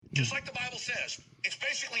Just like the Bible says, it's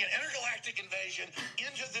basically an intergalactic invasion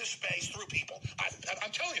into this space through people.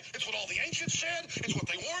 I'm telling you, it's what all the ancients said. It's what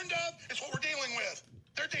they warned of. It's what we're dealing with.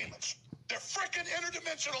 They're demons. They're frickin'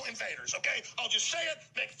 interdimensional invaders, okay? I'll just say it.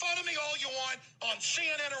 Make fun of me all you want on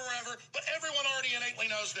CNN or wherever, but everyone already innately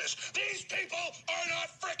knows this. These people are not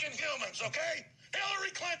frickin' humans, okay?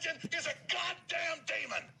 Hillary Clinton is a goddamn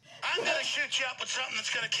demon. I'm gonna shoot you up with something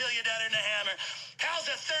that's gonna kill you down in the hammer. How's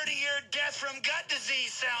a 30-year death from gut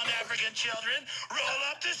disease sound, African children? Roll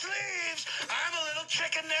up the sleeves. I'm a little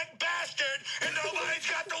chicken neck bastard, and nobody's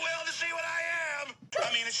got the will to see what I am.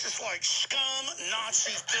 I mean, it's just like scum,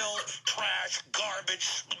 Nazi-filled trash,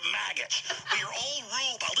 garbage, maggots. We are all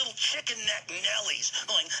ruled by little chicken neck Nellies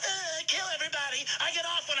going, kill everybody. I get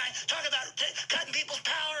off when I talk about cutting people's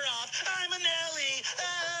power off. I'm a Nelly.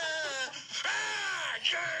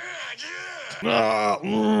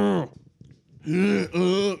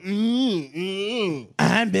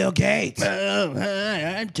 I'm Bill Gates.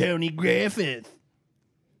 Hi, I'm Tony Griffith.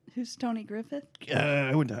 Who's Tony Griffith?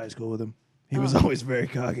 I went to high school with him. He was always very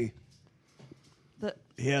cocky. The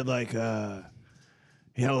He had like he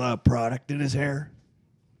had a lot of product in his hair.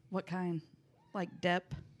 what kind? Like Depp?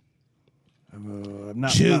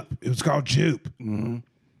 Jupe. It was called Jupe. Mm-hmm.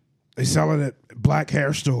 They sell it at black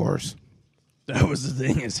hair stores. That was the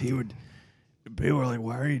thing is people were like,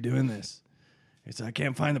 why are you doing this? He said, I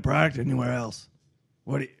can't find the product anywhere else.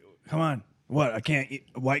 Come on. What? A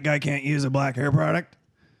white guy can't use a black hair product?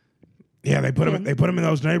 Yeah, they put them in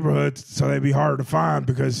those neighborhoods so they'd be harder to find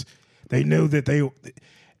because they knew that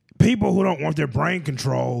people who don't want their brain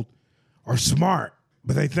controlled are smart,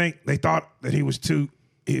 but they thought that he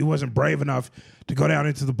wasn't brave enough to go down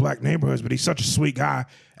into the black neighborhoods, but he's such a sweet guy.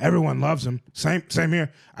 Everyone loves him. Same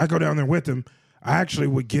here. I go down there with him. I actually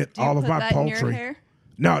would get all of my poultry. In your hair?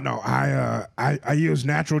 No, I use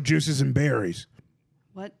natural juices and berries.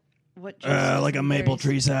 What Like a maple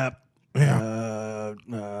tree sap. Yeah.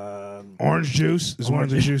 Orange juice is one of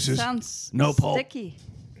the juices. Sounds No pulp. sticky.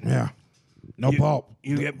 Yeah. No pulp.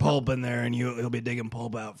 You get pulp in there, and you'll be digging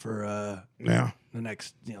pulp out for Yeah. the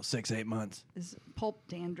next 6-8 months. Is pulp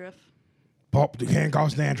dandruff? Pulp can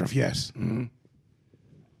cause dandruff, yes. Mm-hmm.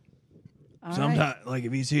 All Sometimes, right. like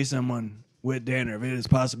if you see someone with dandruff, it is a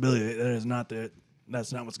possibility that's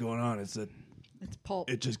not what's going on. It's that It's pulp.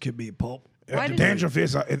 it just could be pulp. Why The did dandruff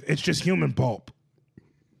it's just human pulp.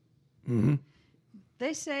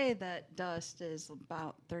 They say that dust is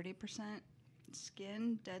about 30%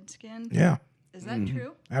 skin, dead skin. Yeah, Is that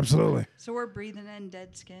true? absolutely. So we're breathing in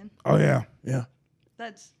dead skin. Oh, yeah. Yeah.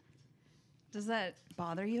 Does that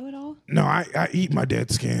bother you at all? No, I eat my dead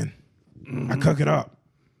skin. I cook it up.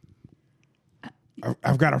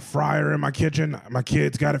 I've got a fryer in my kitchen. My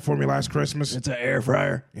kids got it for me last Christmas. It's an air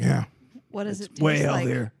fryer. Yeah. What does it taste Way like?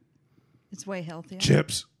 healthier. It's way healthier.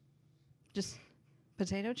 Chips. Just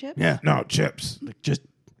potato chips? Yeah. No, chips. Like just,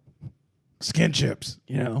 Skin chips.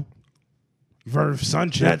 you You've heard of sun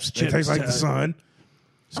That's chips. They taste chips, like the sun.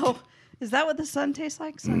 Oh, is that what the sun tastes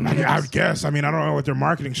like? Sun I chips? would guess. I mean, I don't know what their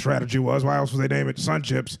marketing strategy was. Why else would they name it sun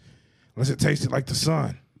chips unless it tasted like the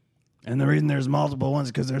sun? And the reason there's multiple ones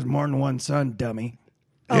is because there's more than one sun, dummy.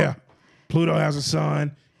 Yeah. Pluto has a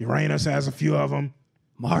sun. Uranus has a few of them.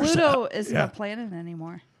 Mars. Pluto isn't yeah. a planet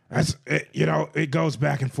anymore. That's it, it goes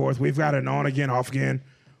back and forth. We've got an on again, off again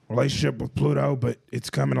relationship with Pluto, but it's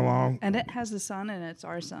coming along. And it has a sun, and it's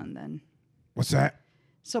our sun then. What's that?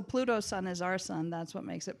 So Pluto's sun is our sun. That's what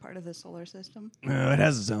makes it part of the solar system. It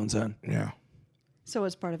has its own sun. Yeah. So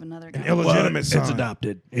it's part of another An galaxy. illegitimate son. It's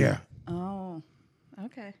adopted. Yeah. Oh,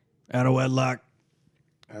 okay. Out of wedlock.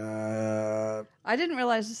 I didn't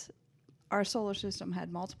realize our solar system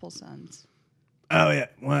had multiple suns. Oh, yeah.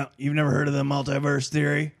 Well, you've never heard of the multiverse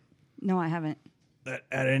theory? No, I haven't. That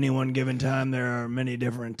at any one given time, there are many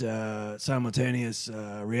different simultaneous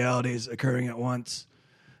realities occurring at once.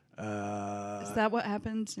 Is that what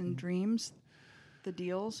happens in dreams? The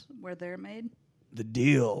deals where they're made? The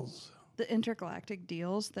deals. The intergalactic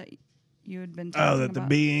deals that you had been Oh, talking that the about?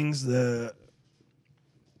 beings, they're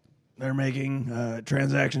making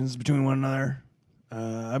transactions between one another.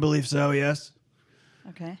 I believe so, yes.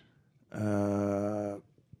 Okay.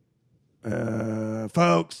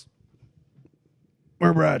 Folks,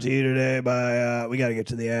 we're brought to you today by, we got to get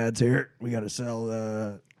to the ads here. We got to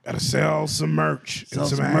sell Got to sell some merch Sell and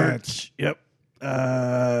some some ads. merch. Yep.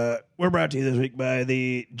 We're brought to you this week by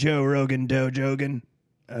the Joe Rogan Dojogan.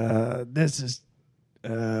 This is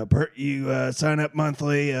you sign up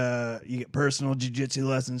monthly. You get personal jiu-jitsu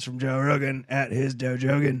lessons from Joe Rogan at his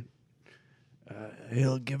Dojogan.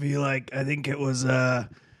 He'll give you I think it was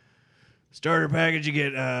starter package. You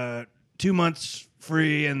get 2 months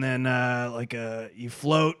free, and then you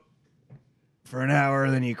float for an hour,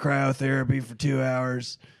 then you cryotherapy for 2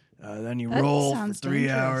 hours, then you That roll for sounds 3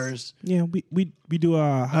 dangerous. hours. Yeah, we do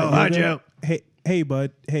a hot hi, yoga. Joe. Hey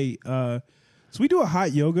bud. Hey, so we do a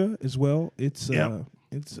hot yoga as well. It's Yep.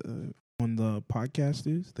 on the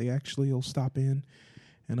podcast they actually will stop in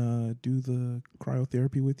and do the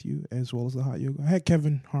cryotherapy with you as well as the hot yoga. I had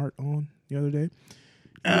Kevin Hart on the other day.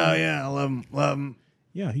 Oh yeah, I love him.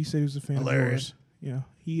 Yeah, he said he was a fan Hilarious. of yours.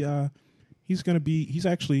 Yeah, he's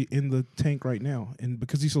actually in the tank right now, and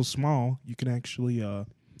because he's so small, you can actually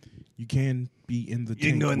you can be in the tank. You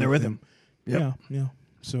can go in there with him. Yep. Yeah.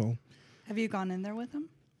 So Have you gone in there with him?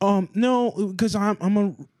 no, because I'm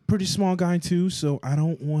a pretty small guy too, so I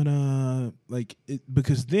don't want to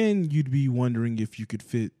because then you'd be wondering if you could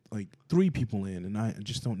fit like 3 people in, and I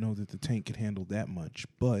just don't know that the tank could handle that much.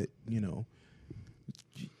 But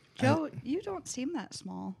Joe, you don't seem that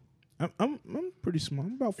small. I'm pretty small.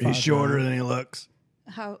 I'm about 5'9". He's shorter than he looks.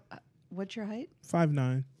 What's your height?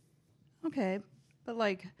 5'9". Okay, but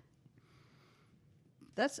like,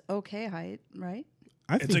 that's okay height, right?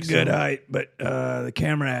 I It's think a good so. height, but the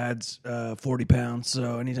camera adds 40 pounds.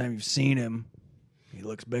 So anytime you've seen him, he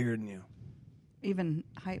looks bigger than you. Even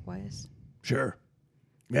height wise. Sure.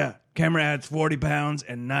 Yeah. Camera adds 40 pounds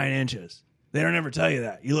and 9 inches. They don't ever tell you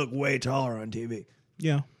that. You look way taller on TV.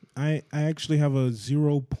 Yeah, I actually have a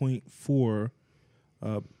 0.4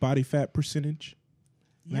 body fat percentage.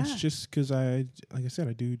 And Yeah. that's just because like I said,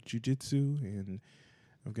 I do jujitsu, and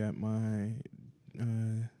I've got my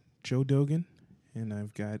Joe Dogan, and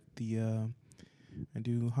I've got I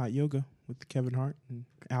do hot yoga with Kevin Hart, and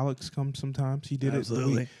Alex comes sometimes. He did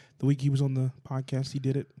Absolutely. it the week he was on the podcast. He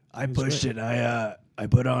did it. I pushed it. I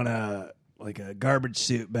put on a garbage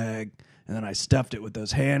suit bag, and then I stuffed it with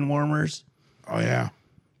those hand warmers. Oh yeah,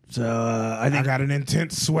 So I I think got an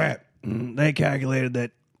intense sweat. they calculated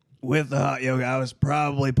that with the hot yoga, I was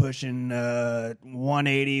probably pushing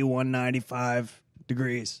 180, 195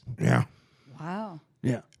 degrees. Yeah. Wow.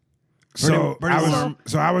 Yeah. So pretty warm.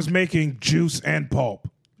 I was making juice and pulp.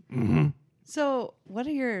 So, what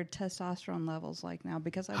are your testosterone levels like now?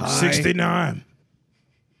 Because I High. 69.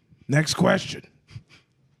 Next question.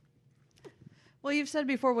 well, you've said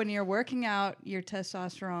before when you're working out, your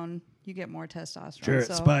testosterone, you get more testosterone. Sure,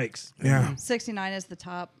 so it spikes. Yeah. 69 is the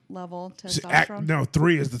top level testosterone. No,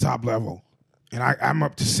 3 is the top level. And I'm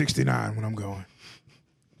up to 69 when I'm going.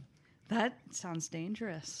 That sounds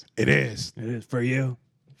dangerous. It is. It is for you.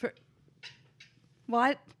 For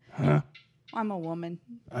what? Huh? I'm a woman.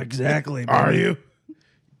 Exactly. Are you?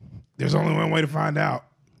 There's only one way to find out.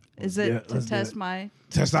 Is it Yeah, to let's do test it. my?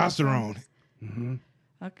 Testosterone. Okay.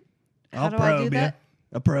 How I'll do probe I do ya. that?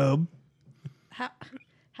 A probe.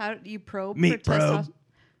 How do you probe? Meat for probe.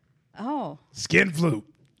 Oh, Skin flute.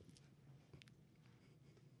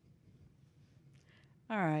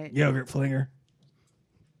 all right. Yogurt flinger.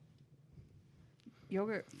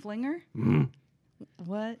 Yogurt flinger. Mm-hmm.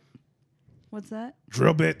 What? What's that?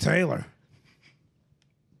 Drill bit Taylor.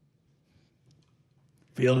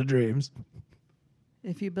 Field of dreams.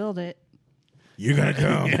 If you build it. You're going to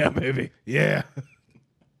come. Yeah, baby. Yeah.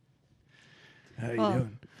 How you Well,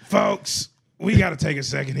 doing? Folks, we got to take a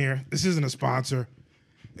second here. This isn't a sponsor.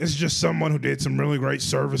 This is just someone who did some really great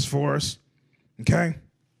service for us. Okay?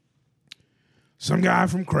 Some guy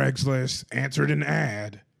from Craigslist answered an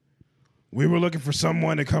ad. We were looking for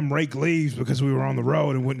someone to come rake leaves because we were on the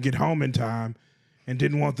road and wouldn't get home in time and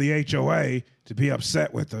didn't want the HOA to be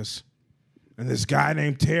upset with us. And this guy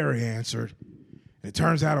named Terry answered. And it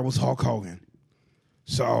turns out it was Hulk Hogan.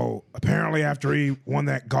 So apparently after he won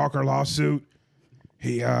that Gawker lawsuit,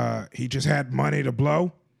 he just had money to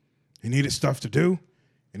blow. He needed stuff to do.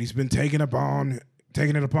 And he's been taking it upon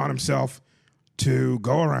himself to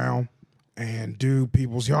go around and do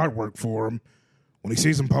people's yard work for them when he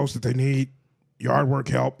sees them post that they need yard work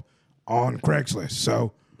help on Craigslist.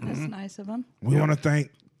 So That's nice of him. we want to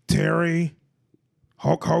thank Terry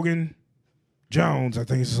Hulk Hogan Jones, I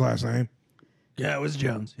think is his last name. Yeah, it was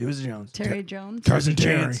Jones. He was Jones. Terry Jones. Cousin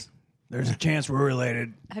Terry. Chance. There's a chance we're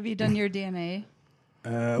related. Have you done your DNA?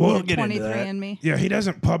 We'll get into 23 that. and me. Yeah, he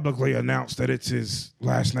doesn't publicly announce that it's his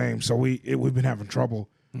last name, so we've been having trouble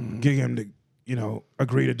getting him to,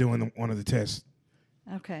 agree to doing one of the tests.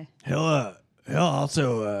 Okay. He'll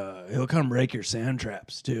also he'll come rake your sand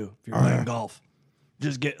traps too if you're playing yeah. golf.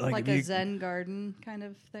 Just get Like if a you, Zen garden kind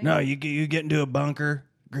of thing? No, you get into a bunker,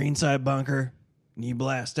 greenside bunker, and you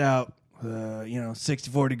blast out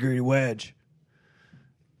 64 degree wedge.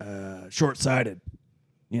 Short sighted.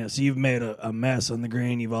 So you've made a mess on the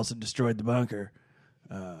green. You've also destroyed the bunker.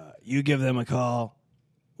 You give them a call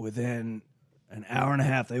within An hour and a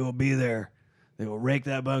half. They will be there. They will rake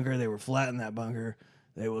that bunker. They will flatten that bunker.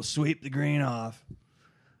 They will sweep the green off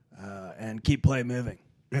and keep play moving.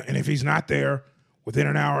 And if he's not there within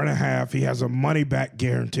an hour and a half, he has a money-back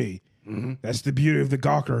guarantee. Mm-hmm. That's the beauty of the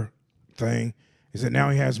Gawker thing, is that now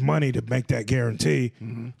he has money to make that guarantee.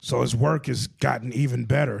 Mm-hmm. So his work has gotten even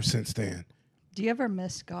better since then. Do you ever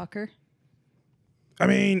miss Gawker? I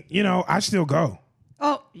mean, I still go.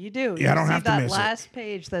 Oh, you do? Yeah, I don't have to that miss it. last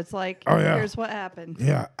page that's like, Oh, yeah. here's what happened.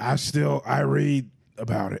 Yeah, I read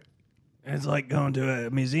about it. It's like going to a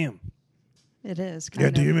museum. It is. Yeah,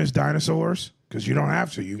 do you miss dinosaurs? Because you don't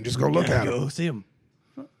have to. You can just go look at them. Go see them.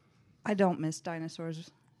 I don't miss dinosaurs.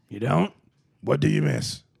 You don't? What do you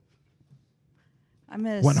miss? I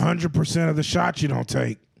miss 100% of the shots you don't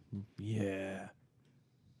take. Yeah.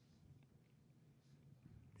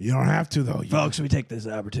 You don't have to, though. Folks, we take this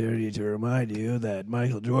opportunity to remind you that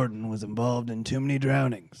Michael Jordan was involved in too many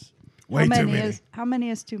drownings. Way too many. How many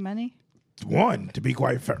is too many? One, to be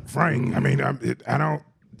quite frank. I mean, I don't,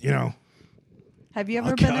 Have you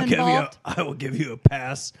ever been involved? I will give you a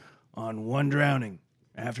pass on one drowning.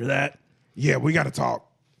 After that, Yeah, we got to talk.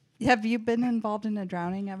 Have you been involved in a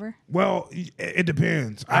drowning ever? Well, it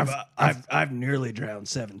depends. I've nearly drowned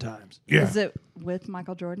 7 times. Yeah. Is it with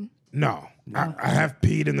Michael Jordan? No. I have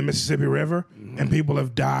peed in the Mississippi River, and people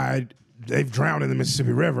have died. They've drowned in the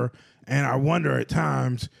Mississippi River, and I wonder at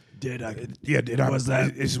times. Did I? Did I? Was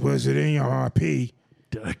it in your pee?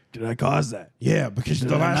 Did I cause that? Yeah, because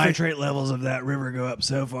The nitrate levels of that river go up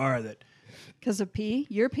so far that Because of pee?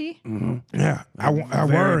 Your pee? Yeah, I very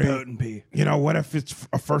worry. potent pee. What if it's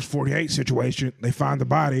a first 48 situation? They find the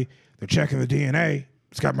body. They're checking the DNA.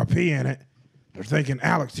 It's got my pee in it. They're thinking,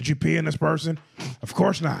 Alex, did you pee in this person? Of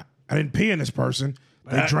course not. I didn't pee in this person.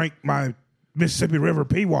 They drank my Mississippi River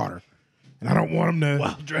pee water, and I don't want them to.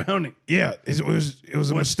 While drowning. Yeah, it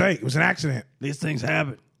was a mistake. It was an accident. These things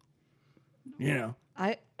happen.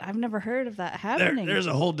 I've never heard of that happening. There's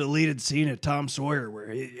a whole deleted scene of Tom Sawyer where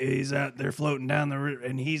he's out there floating down the river,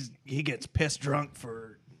 and he gets pissed drunk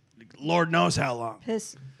for Lord knows how long.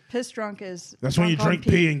 Piss drunk is. That's when you drink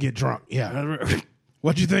pee and get drunk. Yeah.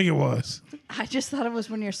 What'd you think it was? I just thought it was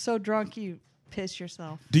when you're so drunk you piss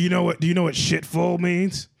yourself. Do you know what shit full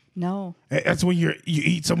means? No. That's when you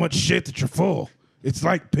eat so much shit that you're full. It's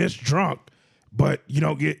like piss drunk, but you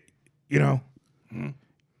don't get,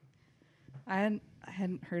 I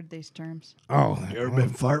hadn't heard these terms. Oh, You ever been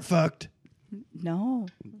fart fucked? No.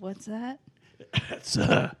 What's that?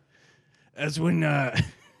 That's when.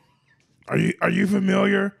 Are you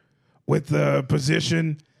familiar with the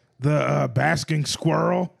position, the basking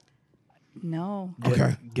squirrel? No.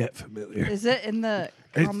 Okay. Get familiar. Is it in the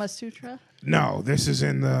Kama Sutra? No, this is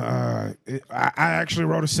in the. I actually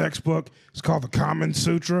wrote a sex book. It's called the Common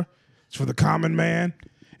Sutra. It's for the common man.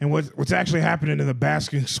 And what's actually happening in the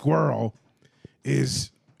basking squirrel is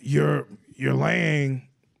you're laying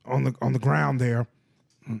on the ground there.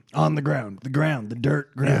 On the ground, the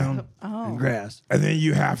dirt ground, and grass. And then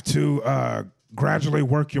you have to gradually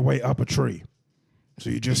work your way up a tree. So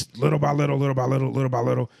you just little by little, little by little, little by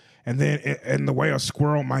little. And then in the way a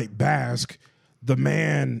squirrel might bask, the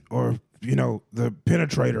man or, the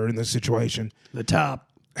penetrator in this situation, The top.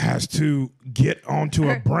 has to get onto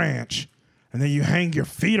a branch, and then you hang your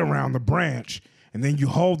feet around the branch, and then you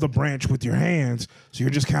hold the branch with your hands. So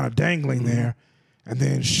you're just kind of dangling there. And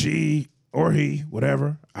then she or he,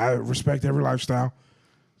 whatever, I respect every lifestyle,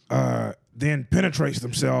 then penetrates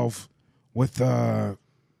themselves with the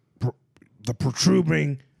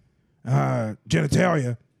protruding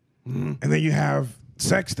genitalia, and then you have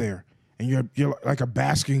sex there, and you're like a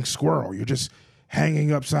basking squirrel. You're just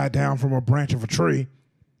hanging upside down from a branch of a tree.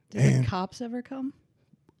 Did the cops ever come?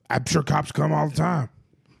 I'm sure cops come all the time.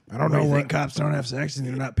 I don't know You what think cops don't have sex and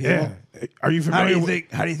they're not people? Yeah, are you familiar?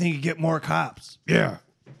 How do you think you get more cops? Yeah,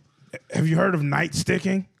 have you heard of night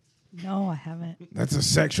sticking? No, I haven't. That's a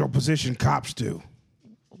sexual position cops do.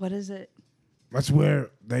 What is it? That's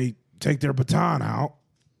where they take their baton out.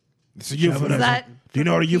 It's a euphemism. that Do you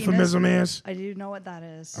know what a for penis? euphemism is? I do know what that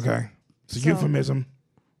is. Okay. It's a So- euphemism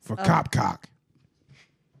for cop cock.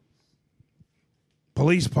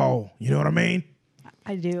 Police pole. You know what I mean?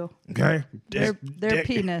 I do. Okay. Their Dick.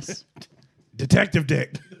 penis. Detective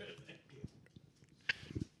dick.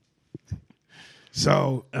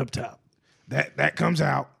 So Up top. that comes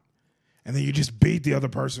out, and then you just beat the other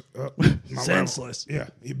person up. Senseless. Yeah,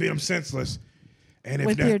 you beat them senseless. And if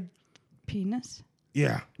With that, your penis?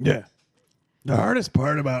 yeah, Yeah. The hardest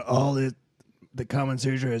part about all the Common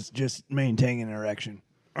Sutra is just maintaining an erection.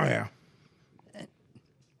 oh yeah,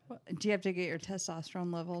 Do you have to get your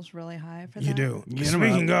testosterone levels really high for that? you do. Get 'em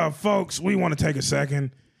Speaking of, folks, we want to take a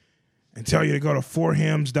second and tell you to go to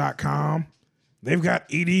forhims.com. They've got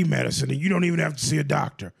ED medicine, and you don't even have to see a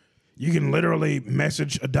doctor. You can literally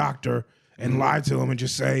message a doctor and lie to them and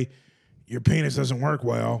just say your penis doesn't work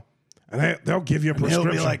well, and they'll give you a He'll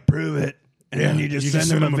prescription. be like, prove it. And Yeah, then you just you can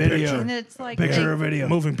send them a video. picture. And it's like Picture or video.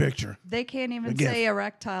 Moving picture. they can't even gift. say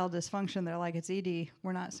erectile dysfunction. They're like, it's ED.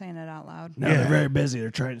 We're not saying it out loud. No, Yeah. they're very busy.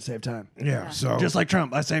 They're trying to save time. Yeah, so Just like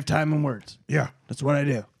Trump, I save time and words. yeah, That's what I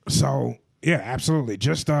do. so yeah, absolutely.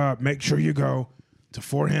 Just make sure you go to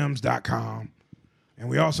forhims.com. And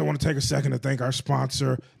we also want to take a second to thank our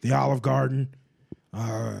sponsor, the Olive Garden.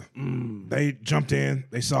 They jumped in.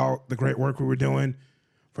 They saw the great work we were doing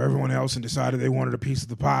for everyone else and decided they wanted a piece of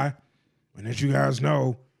the pie. And as you guys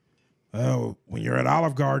know, when you're at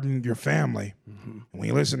Olive Garden, you're family. And when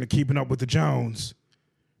you listen to Keeping Up with the Jones,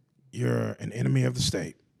 you're an enemy of the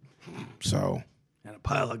state. So And a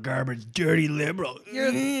pile of garbage, dirty liberal.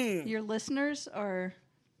 Your listeners are.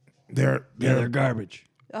 they're Yeah, they're garbage.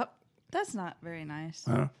 Oh, that's not very nice.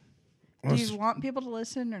 Huh? Do you want people to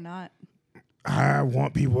listen or not? I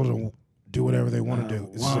want people to do whatever they want to do.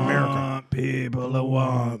 This is America. Want people to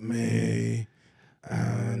want me. Me.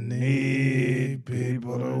 I need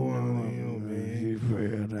people to want me.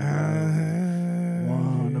 I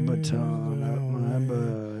Want a baton up my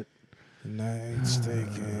butt. Night's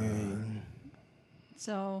taking.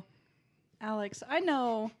 So, Alex, I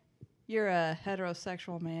know you're a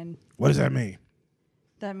heterosexual man. What does that mean?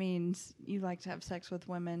 That means you like to have sex with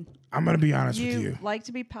women. I'm going to be honest with You you. like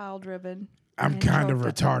to be pile driven. I'm and kind of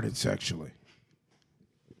choked up. retarded sexually.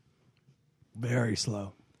 Very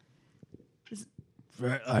slow.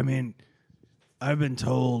 I mean, I've been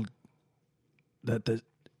told that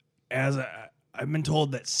I've been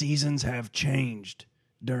told that seasons have changed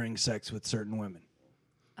during sex with certain women.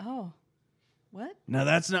 Oh, what? Now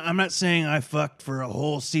I'm not saying I fucked for a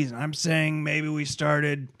whole season. I'm saying maybe we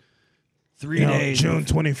started 3 days. June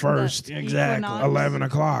 21st, The Exactly. equinox? 11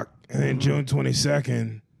 o'clock. And then June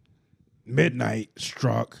 22nd, midnight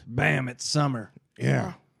struck. Bam, it's summer.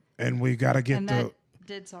 Yeah. And we got to get And that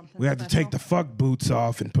did something. we had to take the special. fuck boots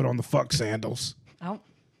off and put on the fuck sandals. Oh.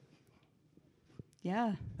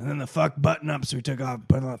 Yeah. And then the fuck button ups we took off,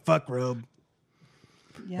 put on the fuck robe.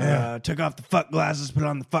 Yeah. Took off the fuck glasses, put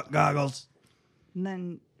on the fuck goggles. And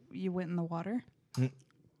then you went in the water?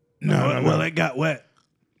 No. Well, it got wet.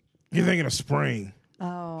 You're thinking of spring.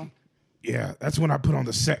 Oh. Yeah, that's when I put on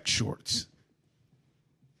the sex shorts.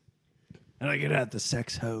 And I get out the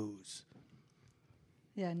sex hose.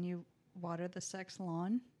 Yeah, and you water the sex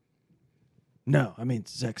lawn? No, I mean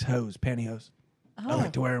sex hose, pantyhose. Oh. I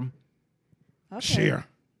like to wear them. Okay. Sheer.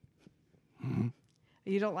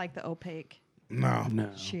 You don't like the opaque No. No.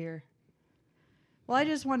 sheer. Well, I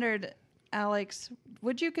just wondered, Alex,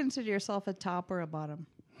 would you consider yourself a top or a bottom?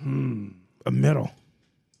 A middle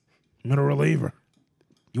reliever.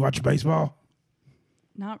 You watch baseball?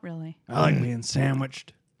 Not really. I like being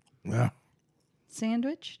sandwiched. Yeah.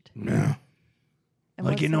 Sandwiched? Yeah. And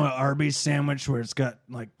Like, what's you know, that? an Arby's sandwich where it's got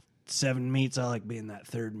like 7 meats. I like being that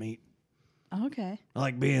third meat. Okay. I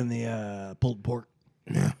like being the pulled pork.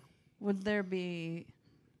 Yeah. Would there be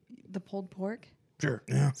the pulled pork? Sure.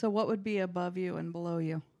 Yeah. So what would be above you and below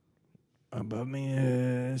you? Above me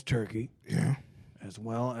is turkey, Yeah. as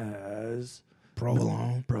well as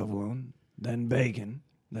Provolone. provolone, then bacon,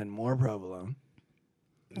 then more provolone,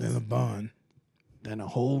 Then a bun then a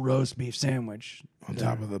whole roast beef sandwich, on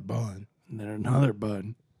top of the bun. and then another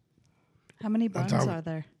bun. How many buns top of- are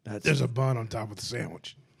there? That's There's a bun on top of the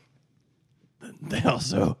sandwich. They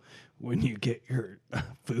also, when you get your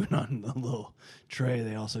food on the little tray,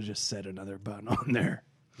 they also just set another bun on there.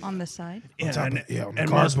 On the side? Yeah, top and, of- yeah, on the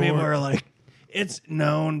and most people cardboard. are like, it's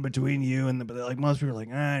known between you and the, like most people are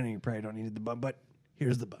like, I know you probably don't need the bun, but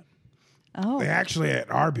here's the bun. Oh. They actually at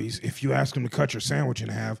Arby's, if you ask them to cut your sandwich in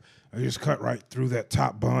half, they just cut right through that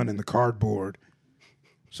top bun and the cardboard,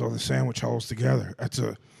 so the sandwich holds together. That's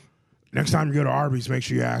a next time you go to Arby's, make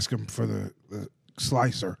sure you ask them for the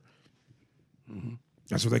slicer.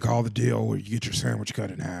 That's what they call the deal where you get your sandwich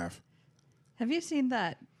cut in half. Have you seen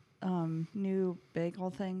that new bagel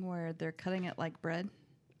thing where they're cutting it like bread?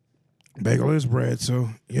 Bagel is bread, so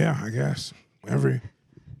yeah, I guess every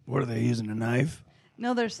What are they using, a knife?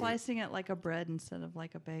 No, they're slicing it like a bread instead of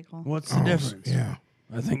like a bagel. What's the difference? Yeah,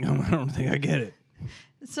 I don't think I get it.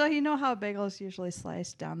 So you know how a bagel is usually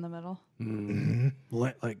sliced down the middle?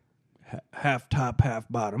 Like half top, half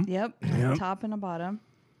bottom. Yep. Yep. A top and a bottom.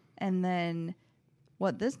 And then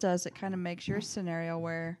what this does, it kind of makes your scenario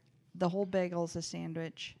where the whole bagel is a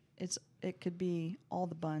sandwich. It could be all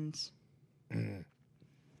the buns.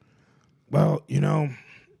 well, you know,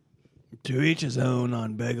 To each his own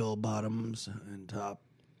on bagel bottoms and top.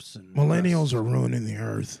 chips and Millennials are ruining the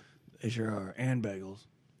earth. They sure are, and bagels.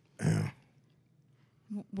 Yeah.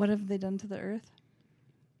 What have they done to the earth?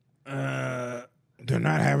 They're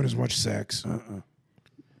not having as much sex.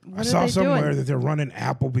 What I are saw they somewhere doing? that they're running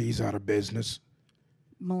Applebee's out of business.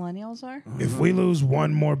 Millennials are? If we lose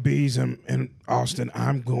one more bees in Austin,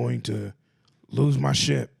 I'm going to lose my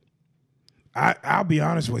shit. I'll be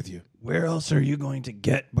honest with you. Where else are you going to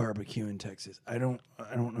get barbecue in Texas? I don't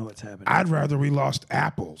know what's happening. I'd rather we lost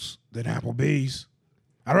apples than Applebee's.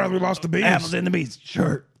 I'd rather we lost the bees. Apples and the bees,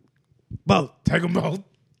 sure. Both. Take them both.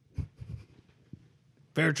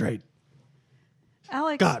 Fair trade.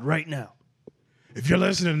 Alex, God, right now. If you're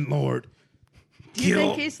listening, Lord, do you kill.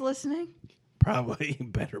 think he's listening? Probably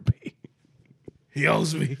better be. He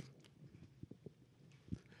owes me.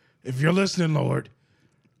 If you're listening, Lord,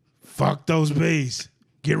 fuck those bees.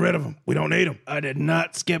 Get rid of them. We don't need them. I did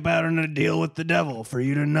not skip out on a deal with the devil for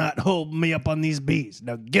you to not hold me up on these bees.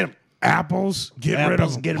 Now get them. Apples, get rid of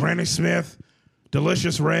Apples, them. get 'em. Granny Smith,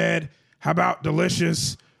 Delicious Red. How about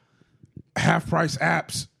Delicious half-price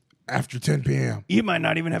apps after 10 p.m.? You might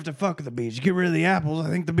not even have to fuck with the bees. You get rid of the apples, I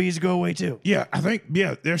think the bees go away too. Yeah, I think,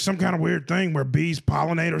 there's some kind of weird thing where bees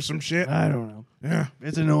pollinate or some shit. I don't know. Yeah,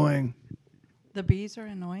 It's annoying. The bees are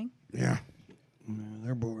annoying. yeah.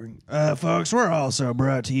 They're boring. Folks, we're also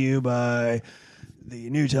brought to you by the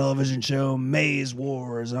new television show Maze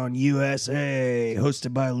Wars on USA,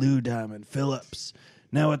 hosted by Lou Diamond Phillips.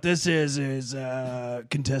 Now, what this is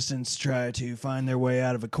contestants try to find their way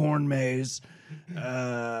out of a corn maze,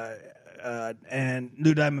 and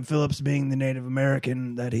Lou Diamond Phillips, being the Native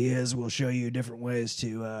American that he is, will show you different ways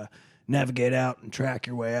to navigate out and track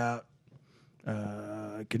your way out.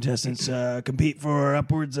 Contestants compete for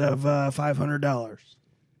upwards of $500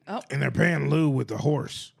 And they're paying Lou with the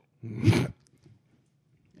horse.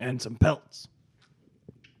 and some pelts.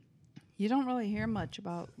 You don't really hear much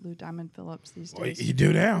about Lou Diamond Phillips these Well, days. you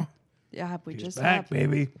do now. Yeah, we just Back, have.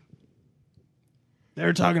 baby.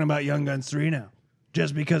 They're talking about Young Guns 3 now,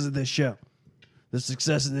 just because of this show. The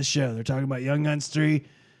success of this show. They're talking about Young Guns 3.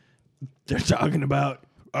 They're talking about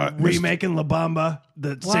remaking La Bamba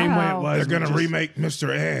the same way it Wow. was. They're going to just- remake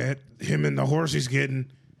Mr. Ed. Him and the horse he's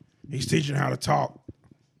getting. He's teaching how to talk.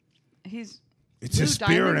 He's It's Lou his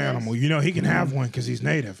spirit Diamond is- animal. You know, he can have one because he's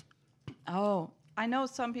native. Oh, I know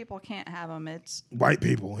some people can't have them. It's White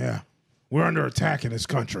people, yeah. We're under attack in this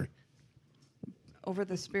country over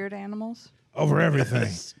the spirit animals. over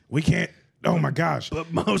everything. We can't. Oh my gosh.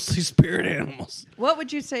 But mostly spirit animals. What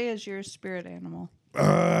would you say is your spirit animal?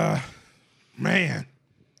 Man,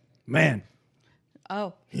 Man.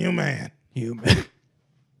 Oh, human. Human.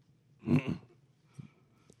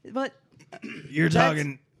 but You're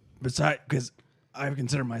talking beside, because I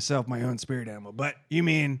consider myself my own spirit animal, but you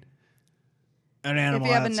mean an animal if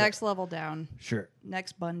you have a outside- next level down, Sure.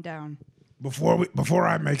 next bun down. Before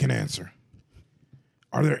I make an answer,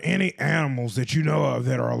 are there any animals that you know of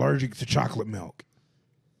that are allergic to chocolate milk?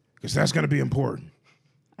 Because that's going to be important.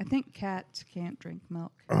 I think cats can't drink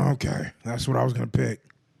milk. Okay, that's what I was going to pick.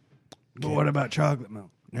 But what about chocolate milk?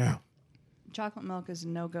 Yeah. Chocolate milk is a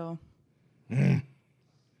no go.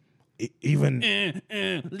 Even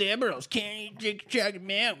Liberals can't drink chocolate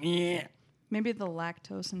milk. Yeah. Maybe the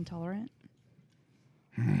lactose intolerant.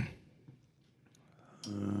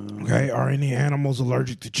 okay, are any animals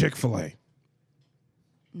allergic to Chick-fil-A?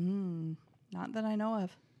 Not that I know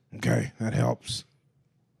of. Okay, that helps.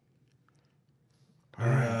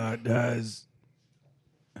 Does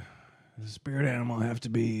the spirit animal have to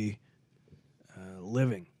be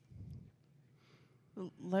living?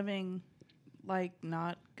 Living, like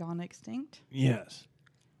not gone extinct. Yes.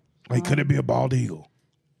 Like, could it be a bald eagle?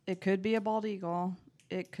 It could be a bald eagle.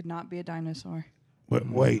 It could not be a dinosaur But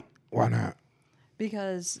wait, why not?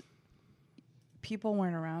 because people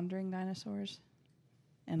weren't around during dinosaurs,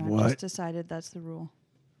 and I've What? just decided that's the rule.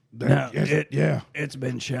 No, Yeah, It's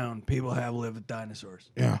been shown people have lived with dinosaurs.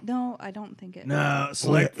 yeah. No, I don't think it. No,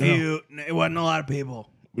 select Well, yeah. few. It wasn't a lot of people.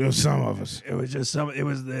 There's some of us. It was just some. It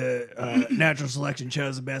was the natural selection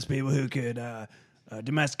chose the best people who could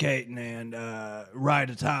domesticate and ride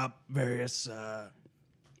atop various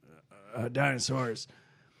dinosaurs.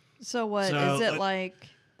 So what is So, it like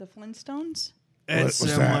the Flintstones? It's What's that?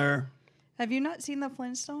 similar. Have you not seen the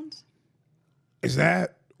Flintstones? Is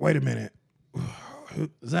that? Wait a minute.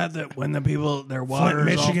 Is that when the people their water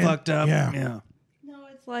is all Michigan? fucked up? Yeah. No,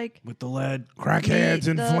 it's like With the lead. Crackheads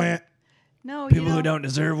in The- Flint. no People you who don't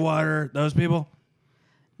deserve water. Those people.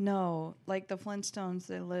 No, like the Flintstones,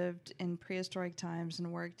 they lived in prehistoric times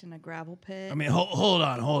and worked in a gravel pit. I mean, hold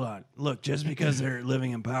on. Look, just because they're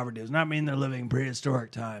living in poverty does not mean they're living in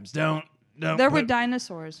prehistoric times. Don't. there were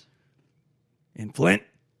dinosaurs. In Flint.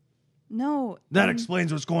 No. That in-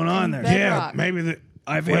 explains what's going on there. Bedrock. Yeah, maybe the.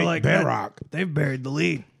 I feel Wait, like that- Bedrock. they've buried the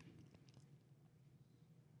lead.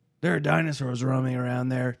 There are dinosaurs roaming around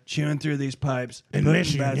there, chewing through these pipes. In putting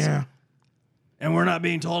Michigan, bad yeah. stuff- And we're not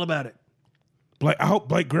being told about it. I hope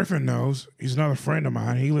Blake Griffin knows. He's another friend of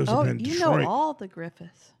mine. He lives Oh, up in you Detroit. know all the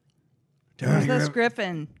Griffiths. Tony That's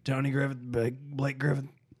Griffin, Griffin. Tony Griffin, Blake Griffin,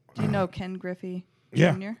 Do you know Ken Griffey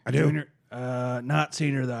yeah, Jr.? I do. Junior. Not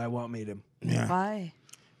senior though. I won't meet him. Yeah, Why?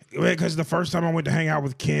 because the first time I went to hang out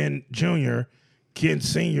with Ken Jr., Ken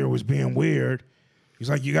Sr. was being weird. He's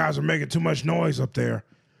like, "You guys are making too much noise up there,"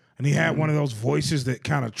 and he had one of those voices that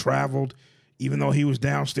kind of traveled, even though he was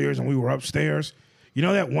downstairs and we were upstairs. You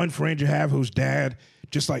know that one friend you have whose dad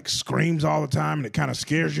just like screams all the time and it kind of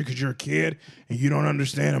scares you because you're a kid and you don't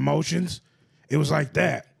understand emotions? It was like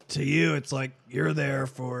that, To you, it's like you're there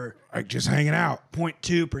for like just hanging out.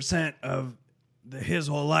 0.2% of his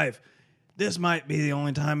whole life. This might be the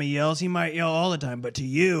only time he yells. He might yell all the time, but to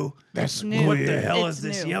you, That's new. what weird. the hell It's is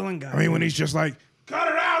this new. yelling guy? I mean, when he's just like, "Cut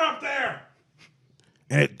it out up there,"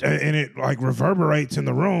 and it like reverberates in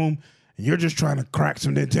the room, and you're just trying to crack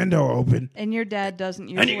some Nintendo open. And your dad doesn't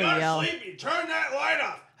and usually you gotta yell. sleep, you turn that light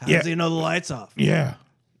off. How Yeah. does he know the light's off? Yeah,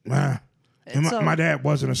 and So- my dad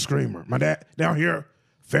wasn't a screamer. My dad down here,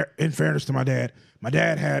 in fairness to my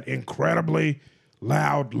dad had incredibly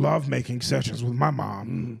loud lovemaking sessions with my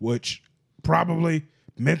mom, which probably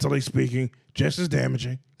mentally speaking, just as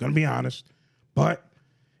damaging. Gonna be honest, but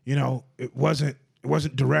you know, it wasn't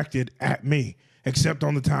directed at me, except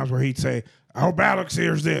on the times where he'd say, "I hope Alex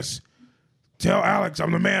hears this. Tell Alex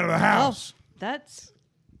I'm the man of the Oh, house." that's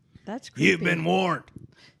creepy. You've been warned.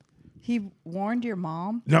 He warned your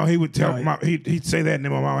mom? No, he would tell No, he'd say that, and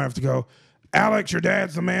then my mom would have to go, "Alex, your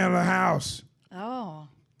dad's the man of the house." Oh,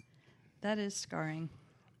 that is scarring.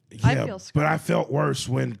 Yeah, I feel but scarred. I felt worse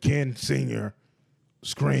when Ken Sr.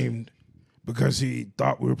 screamed because he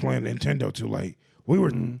thought we were playing Nintendo too late. We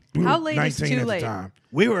were, How late is 19 too at late? the time.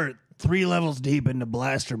 We were 3 levels deep into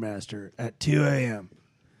Blaster Master at 2 a.m.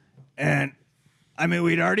 And, I mean,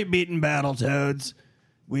 we'd already beaten Battletoads.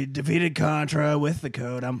 We defeated Contra with the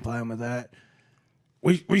code. I'm fine with that.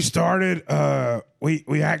 We started.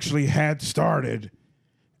 We actually had started,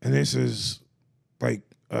 and this is like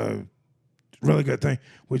a really good thing.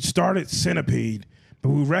 We started Centipede, but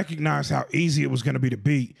we recognized how easy it was going to be to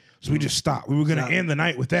beat, so we just stopped. We were going to Stop. end the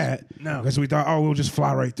night with that, No. because we thought, oh, we'll just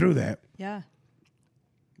fly right through that. Yeah.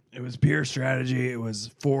 It was pure strategy. It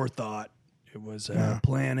was forethought. It was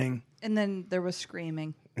planning. And then there was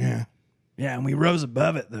screaming. Yeah, Yeah, and we rose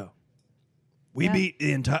above it, though. We Yeah. beat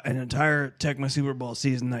an entire Tecmo Super Bowl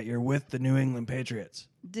season that year with the New England Patriots.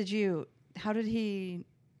 How did he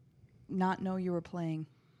not know you were playing?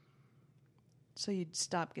 So you'd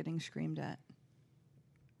stop getting screamed at.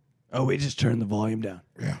 Oh, we just turned the volume down.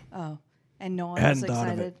 yeah. Oh. And no one Hadn't was thought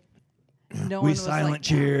of excited. No We one was silent like,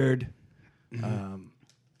 cheered,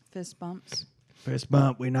 fist bumps. fist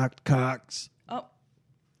bump. We knocked cocks. Oh,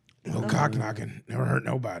 Well, cock knocking never hurt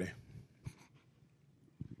nobody.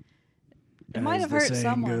 it might as have the hurt saying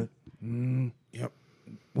someone. goes. Yep,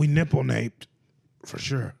 we nipple naped for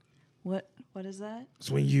sure. What is that? It's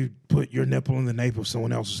when you put your nipple in the nape of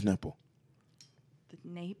someone else's nipple. The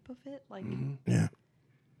nape of it? Like, Yeah,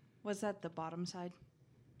 was that the bottom side?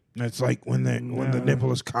 it's like when the No.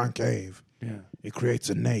 nipple is concave, Yeah. it creates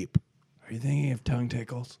a nape. Are you thinking of tongue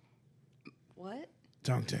tickles? What?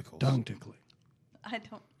 Tongue tickles. Tongue tickling. I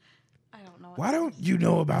don't know. What Why that don't is. you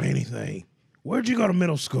know about anything? Where'd you go to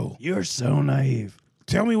middle school? You're so naive.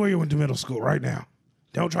 Tell me where you went to middle school right now.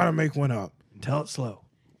 Don't try to make one up. Tell it slow.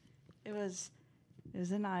 It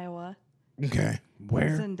was in Iowa. Okay. It was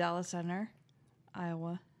Where? in Dallas Center,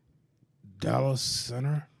 Iowa. Dallas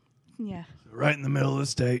Center. Yeah. Right in the middle of the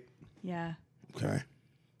state. Yeah. Okay.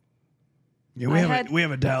 Yeah, I we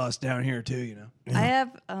have a Dallas down here too. You know, I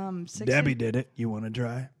have 6 Debbie did it. You want to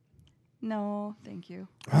try? No, thank you.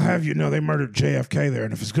 I'll have you know they murdered JFK there,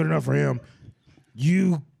 and if it's good enough for him,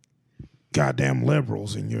 you goddamn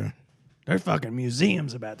liberals in your. There's fucking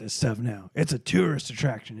museums about this stuff now. It's a tourist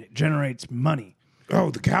attraction. It generates money.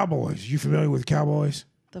 Oh, the Cowboys. You familiar with the Cowboys?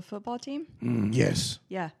 The football team? Yes,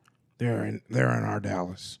 Yeah. they're in our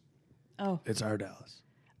Dallas. Oh, It's our Dallas.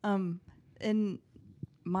 in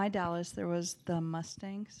my Dallas there was the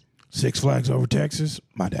Mustangs. Six Flags Over Texas,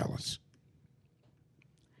 my Dallas.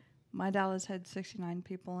 My Dallas had 69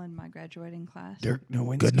 people in my graduating class. Dirk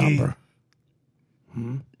Nowitzki. Good number.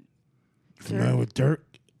 Familiar with Dirk,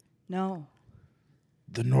 No.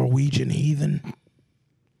 the Norwegian heathen?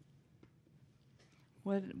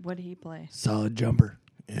 What did he play? Solid jumper.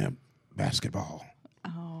 Yeah, basketball.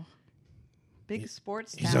 Oh. Big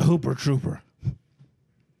sports He's town. a hooper trooper.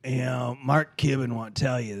 Mark Cuban won't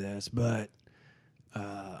tell you this, but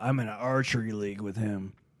I'm in an archery league with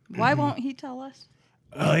him. Why won't he tell us?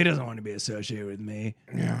 Oh, he doesn't want to be associated with me.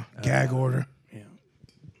 Yeah, gag order.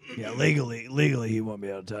 Yeah, legally, he won't be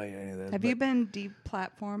able to tell you any of this. Have you been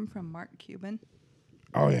deplatformed from Mark Cuban?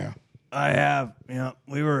 Oh yeah. I have.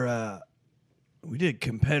 We did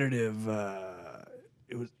competitive.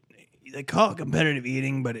 It was they call it competitive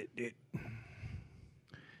eating, but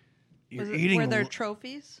you're eating. Were there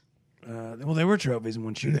trophies? Well, there were trophies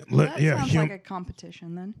once you. That sounds like a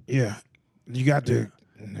competition then. Yeah, you got to.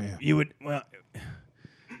 Yeah. You would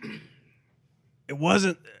it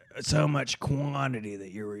wasn't so much quantity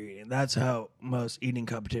that you were eating. That's how most eating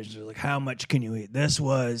competitions are. Like, how much can you eat? This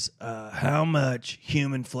was how much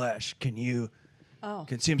human flesh can you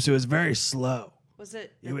consume? So it was very slow. Was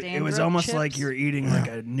it? It was almost like you're eating like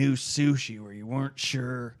a new sushi where you weren't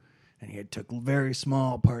sure, and you took very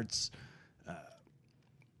small parts.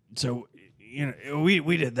 So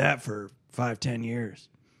we did that for 5-10 years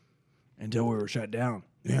until we were shut down.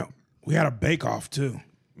 Yeah, we had a bake off too.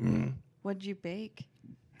 What'd you bake?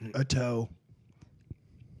 A toe,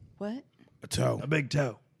 What? A toe. a big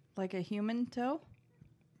toe. Like a human toe?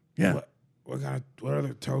 Yeah, What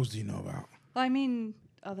other toes do you know about? Well, I mean,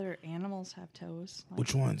 other animals have toes. Like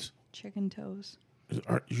Which ones? chicken toes,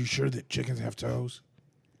 Are you sure that chickens have toes?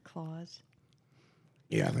 claws.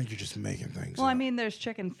 Yeah, I think you're just making things. Well, I up. mean, there's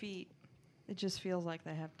chicken feet. It just feels like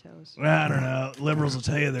they have toes. I don't know. Liberals will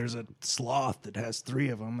tell you there's a sloth that has 3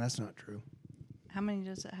 of them. That's not true. How many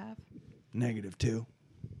does it have? -2.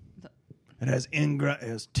 The- It has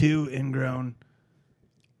 2 ingrown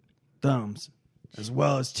thumbs, as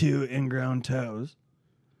well as 2 ingrown toes,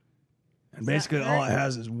 and Does that basically all hurt? it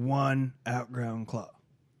has is 1 outgrown claw.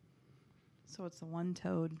 So it's a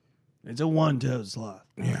one-toed. It's a 1-toed sloth.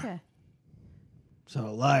 Yeah. Okay.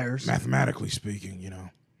 So liars. Mathematically speaking,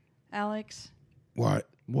 Alex, what?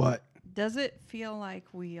 What? does it feel like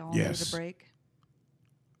we all Yes. need a break?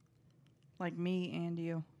 Like me and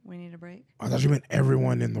you, we need a break? I thought you meant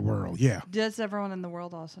everyone in the world. Yeah, Does everyone in the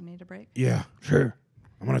world also need a break? yeah. Sure.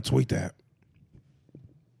 I'm gonna tweet that.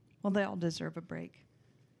 Well, they all deserve a break.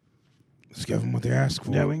 Let's give them what they ask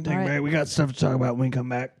for. Yeah, we can take a All right. break. We got stuff to talk about when we come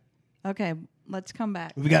back. Okay, let's come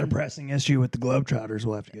back. We've got a pressing issue with the Globetrotters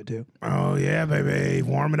we'll have to get to. Oh yeah, baby,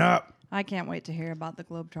 warm it up. I can't wait to hear about the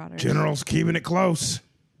Globetrotters. General's keeping it close.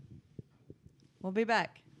 We'll be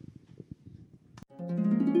back.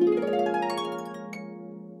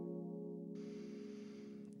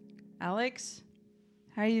 Alex,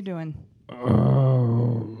 how are you doing?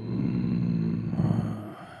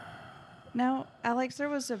 Now, Alex, there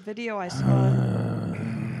was a video I saw.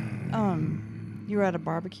 You were at a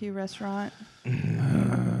barbecue restaurant.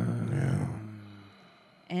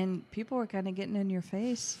 And people were kind of getting in your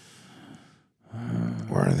face.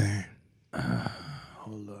 Where are they?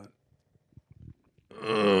 Hold on.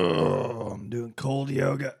 Oh, I'm doing cold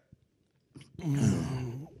yoga.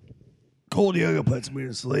 Cold yoga puts me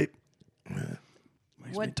to sleep. Makes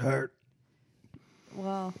me What- tired.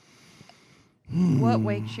 Well, what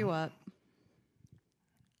wakes you up?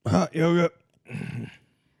 Hot yoga.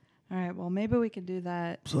 All right, well, maybe we could do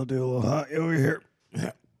that. So I'll do a little hot yoga here.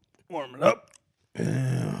 Yeah. Warm it up.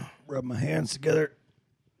 Yeah. Rub my hands together.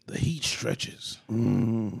 The heat stretches.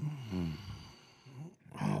 Mm-hmm.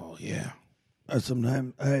 Oh yeah.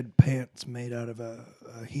 Sometimes I had pants made out of a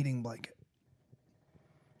heating blanket.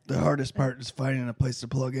 The hardest part is finding a place to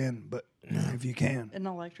plug in, but if you can. An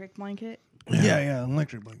electric blanket? Yeah, an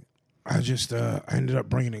electric blanket. I just I ended up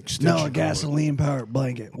bringing an extension. No, a cord. gasoline powered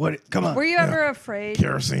blanket. What? Come on. Were you ever afraid?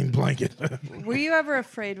 Kerosene blanket. Were you ever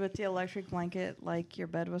afraid with the electric blanket, like your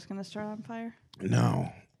bed was going to start on fire?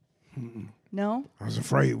 No. No? I was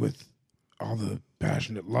afraid with all the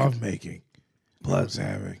passionate lovemaking I was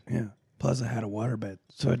having. Yeah. Plus, I had a waterbed,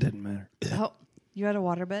 so it didn't matter. Oh, you had a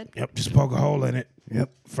waterbed? Yep, just poke a hole in it. Yep.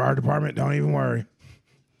 Fire department, don't even worry.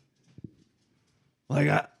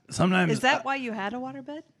 Like sometimes. Is that why you had a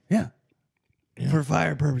waterbed? Yeah. For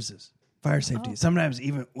fire purposes, fire safety. Sometimes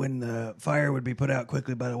even when the fire would be put out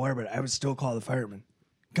quickly by the waterbed, I would still call the firemen.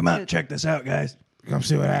 Come out, check this out, guys. Come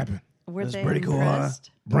see what happened. Were That's they pretty cool, huh?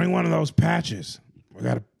 impressed? Bring one of those patches. We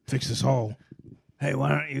got to fix this hole. Hey, why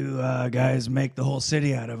don't you guys make the whole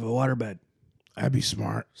city out of a waterbed? That'd be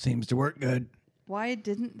smart. Seems to work good. Why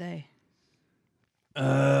didn't they?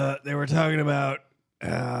 They were talking about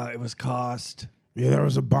it was cost. Yeah, there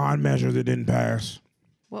was a bond measure that didn't pass.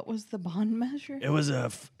 What was the bond measure? It was a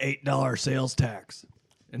 $8 sales tax,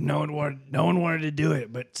 and no one wanted to do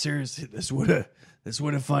it. But seriously, this would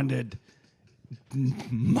have funded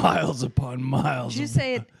miles upon miles. Did you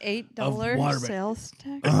say an $8 waterbed. sales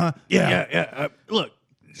tax? Yeah. Look,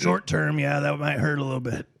 Short term, yeah, that might hurt a little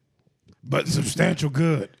bit. but substantial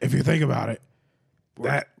good if you think about it.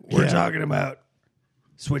 We're talking about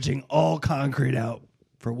switching all concrete out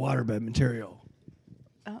for waterbed material.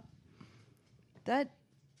 That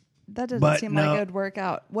doesn't But seem no. like it would work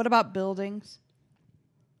out. What about buildings?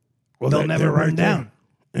 Well, They'll never they're burn there. down.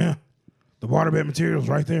 Yeah, the waterbed material's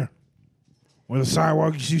right there, where the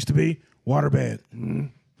sidewalks used to be. Waterbed.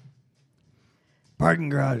 Parking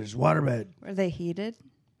garages, waterbed. Are they heated?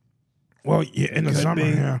 Well, yeah, in the Could summer, be.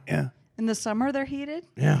 yeah, Yeah. In the summer, they're heated?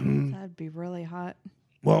 yeah. That'd be really hot.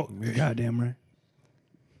 Well, You're goddamn right.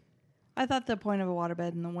 I thought the point of a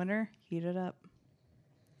waterbed in the winter, heat it up.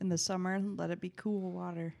 In the summer, let it be cool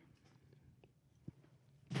water.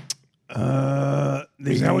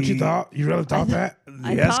 is that what you thought? You really thought that? The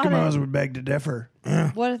I thought Eskimos it. would beg to differ.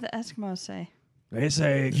 What do the Eskimos say? They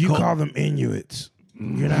say You cold- call them Inuits.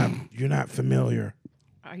 You're not familiar.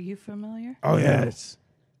 Are you familiar? Oh yeah. Yes.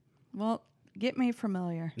 Well, get me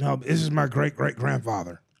familiar. No, this is my great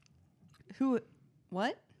grandfather. Who?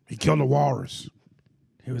 What? He killed a walrus.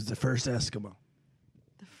 He was the first Eskimo.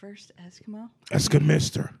 The first Eskimo?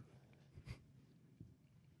 Eskimister.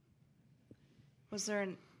 Was there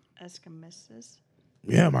an Eskimistess?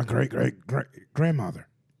 Yeah, my great grandmother.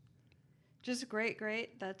 Just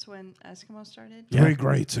great. That's when Eskimo started? 3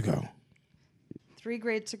 greats ago. 3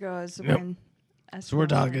 greats ago is Yep. when Eskimo So we're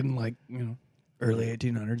started. talking like, early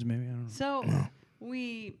 1800s maybe. I don't know. So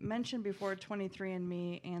we mentioned before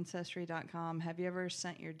 23andMe, Ancestry.com. Have you ever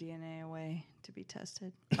sent your DNA away to be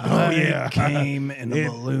tested? yeah. I came in a It-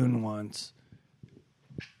 balloon once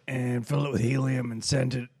and filled it with helium and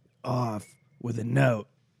sent it off with a note.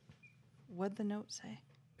 What'd the note say?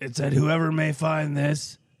 It said, "Whoever may find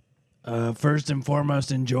this, first and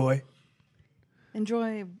foremost, enjoy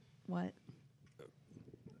Enjoy what?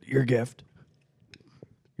 your gift,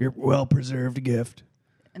 your well-preserved gift."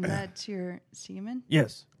 And that's your semen?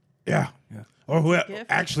 Yes. Yeah. Yeah. Or Gift?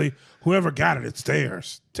 actually, whoever got it, it's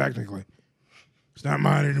theirs, technically. It's not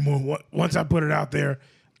mine anymore. Once I put it out there,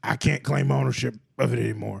 I can't claim ownership of it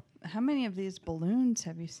anymore. How many of these balloons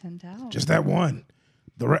have you sent out? Just that one.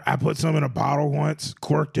 I put some in a bottle once,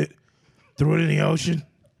 corked it, threw it in the ocean.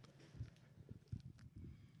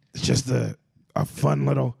 It's just a fun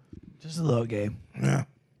little, Just a little game. yeah.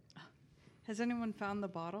 Has anyone found the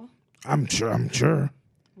bottle? I'm sure.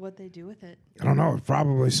 What'd they do with it? I don't know.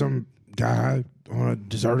 Probably some guy on a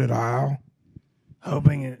deserted isle.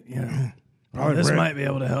 Hoping it, Probably this read, might be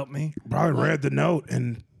able to help me. probably read the note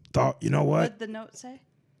and thought, you know what? What'd the note say?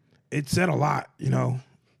 It said a lot,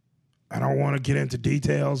 I don't want to get into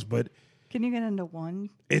details, but Can you get into one?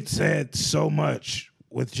 it said so much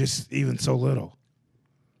with just even so little.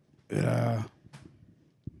 There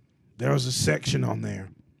was a section on there.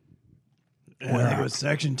 And I think it was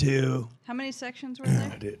section 2. How many sections were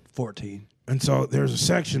there? I did 14. And so there's a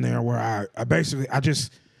section there where I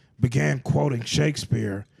just began quoting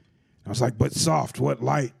Shakespeare. I was like, "But soft, what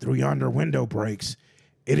light through yonder window breaks?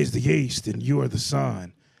 It is the east, and you are the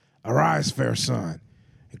sun. Arise, fair sun,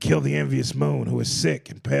 and kill the envious moon, who is sick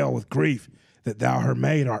and pale with grief that thou, her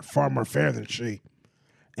maid, art far more fair than she."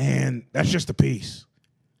 And that's just a piece.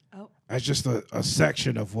 Oh, That's just a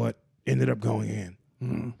section of what ended up going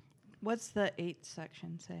in. what's the 8th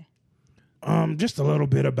section say? Just a little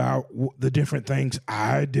bit about the different things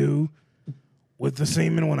I do with the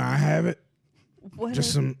semen when I have it. What Just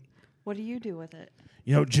is- some, What do you do with it?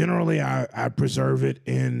 generally I preserve it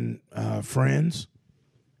in Friends.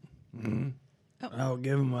 I'll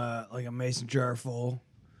give them like a mason jar full.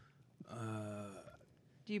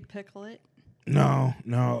 Do you pickle it? No.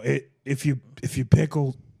 If you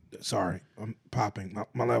pickle, sorry, I'm popping.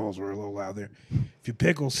 My levels were a little loud there. If you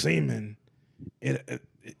pickle semen,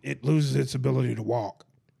 it loses its ability to walk.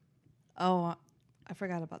 Oh, I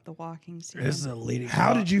forgot about the walking scene. This is a leading.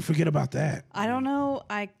 How did you forget about that? I don't know.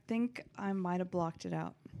 I think I might have blocked it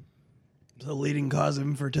out. The leading cause of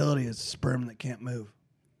infertility is sperm that can't move.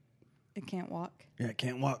 It can't walk. Yeah, it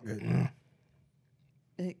can't walk good.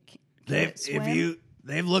 It can it swim?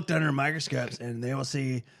 They've looked under microscopes and they will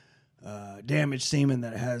see damaged semen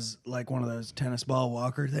that has like one of those tennis ball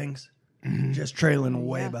walker things, just trailing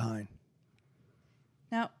way Yeah. behind.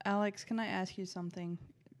 Now, Alex, can I ask you something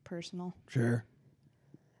personal? Sure.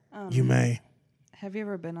 You may. Have you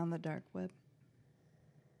ever been on the dark web?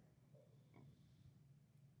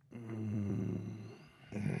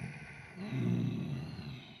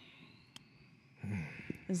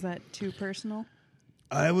 Is that too personal?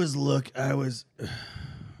 All right,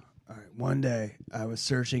 one day I was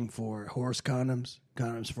searching for horse condoms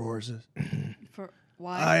for horses. For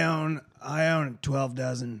why? I own 12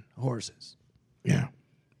 dozen horses. Yeah.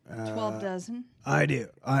 12 dozen. I do.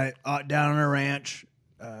 I down on a ranch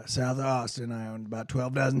south of Austin. I owned about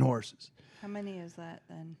 12 dozen horses. How many is that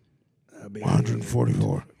then? That'll be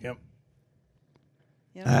 144. Yep.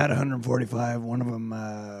 Yep. I had 145. One of them,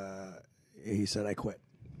 he said I quit.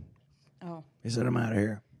 Oh, He said I'm out of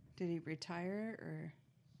here. did he retire or?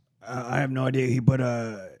 I have no idea.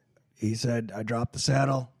 He said I dropped the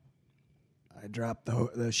saddle. I dropped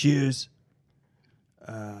the shoes.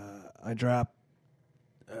 I dropped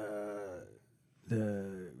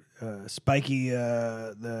the spiky,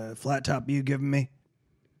 the flat top you given me.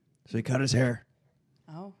 So he cut his hair.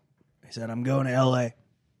 Oh, He said, I'm going to L.A.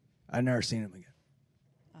 I've never seen him again.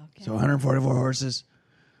 okay. So 144 horses.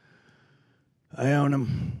 I own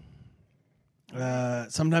them.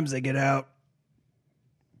 Sometimes they get out,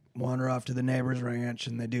 wander off to the neighbor's ranch,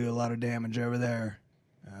 and they do a lot of damage over there.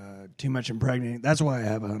 Too much impregnating. That's why I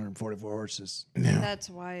have 144 horses. Yeah. That's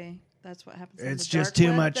why. That's what happens. It's in the just dark too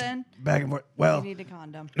web, much Then back and forth. you Well, need a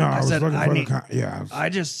condom. No, I was said looking I for need- yeah. I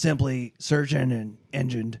just simply search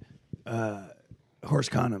engined horse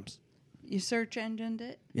condoms. You search engined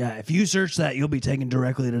it. Yeah, if you search that, you'll be taken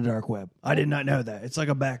directly to the dark web. I did not know that. It's like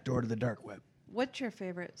a back door to the dark web. What's your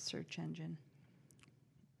favorite search engine?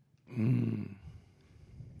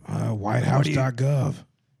 Whitehouse.gov.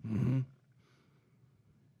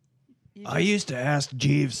 I used to ask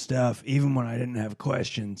Jeeves stuff even when I didn't have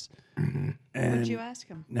questions. What'd And you ask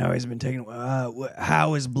him? now he's been taking,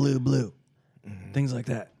 how is blue? Things like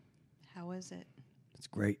that. How is it? It's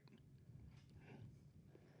great.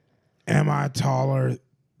 Am I taller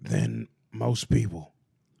than most people?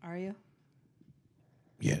 Are you?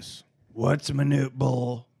 Yes. What's a minute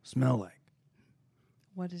bowl smell like?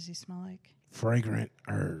 What does he smell like? Fragrant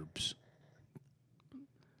herbs.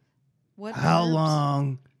 What? How herbs?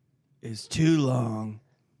 long is too long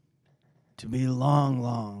to be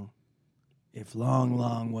long if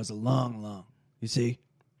long was a long? You see?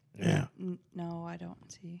 Yeah. No, I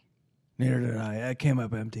don't see. Neither did I. I came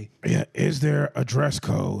up empty. Yeah. Is there a dress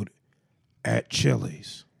code at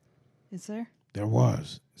Chili's? Is there? There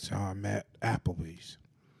was. So I'm at Applebee's.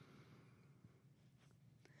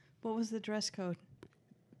 What was the dress code?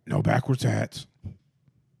 No backwards hats.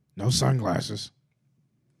 No sunglasses.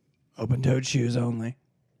 Open-toed shoes only.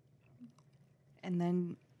 And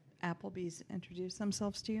then Applebee's introduced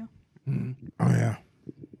themselves to you? Oh, yeah.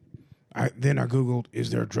 Then I Googled, is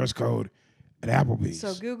there a dress code at Applebee's?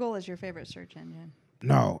 So Google is your favorite search engine.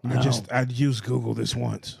 No. No. I used Google this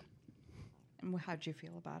once. And how'd you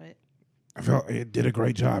feel about it? I felt it did a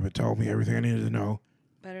great job. It told me everything I needed to know.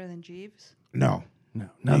 Better than Jeeves? No. No,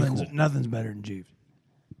 Equal. nothing's better than Jeeves.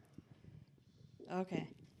 Okay.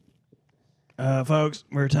 Folks,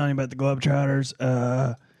 we were telling you about the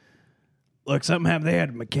Globetrotters. Look, something happened. They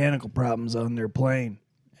had mechanical problems on their plane,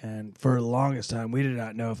 and for the longest time, we did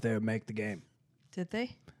not know if they would make the game. Did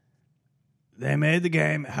they? They made the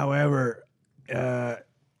game. However, the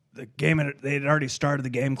game they had already started the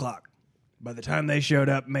game clock. By the time they showed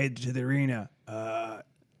up, made it to the arena,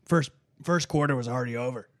 first quarter was already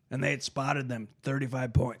over, and they had spotted them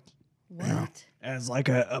 35 points What? Yeah. as like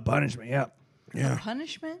a punishment. Yeah. Yeah.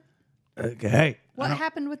 Punishment? Okay. Hey, What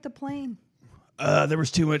happened with the plane? there was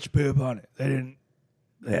too much poop on it. They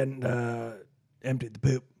hadn't emptied the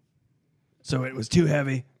poop, so it was too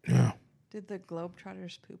heavy. Yeah. Did the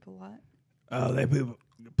Globetrotters poop a lot? Oh, they poop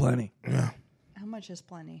plenty. Yeah. How much is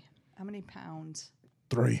plenty? How many pounds?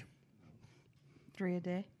 3. 3 a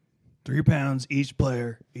day? 3 pounds each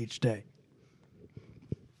player each day.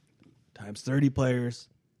 Times 30 players.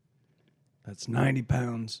 That's 90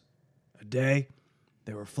 pounds a day.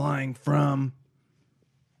 They were flying from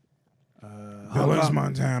Hong Billings, Kong-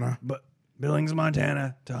 Montana. Billings,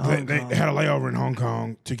 Montana to Hong They Kong. had a layover in Hong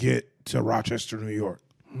Kong to get to Rochester, New York.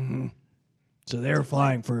 So they were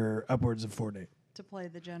flying for upwards of 4 days. To play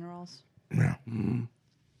the Generals. Yeah.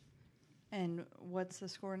 And what's the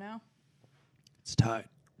score now? It's tied.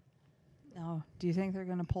 Oh, do you think they're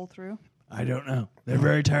going to pull through? I don't know. They're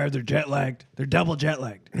very tired. They're jet lagged. They're double jet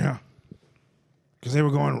lagged. Yeah. Because they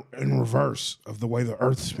were going in reverse of the way the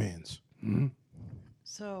Earth spins.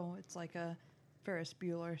 So it's like a Ferris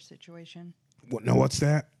Bueller situation What's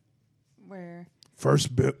that? where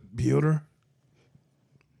First Bueller?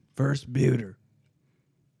 First Buter.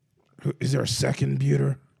 Is there a second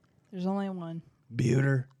Bueller? there's only one.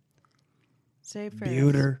 Buter. Say Ferris.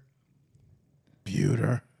 Buter.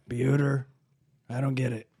 Bueller. Buter. I don't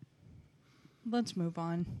get it. Let's move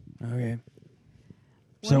on. Okay. What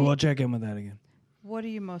So do you- we'll check in with that again. What are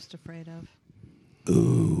you most afraid of?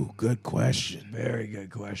 Ooh, good question. Very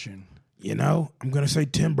good question. You know, I'm going to say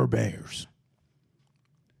timber bears.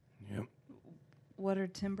 Yep. What are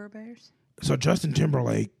timber bears? So Justin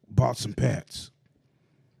Timberlake bought some pets.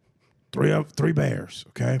 Three bears,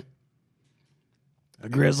 okay? A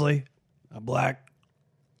grizzly, a black,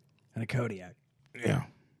 and a Kodiak. Yeah.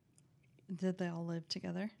 Did they all live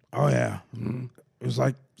together? Oh, yeah. It was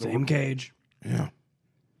like, Same cage. yeah.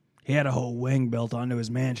 He had a whole wing built onto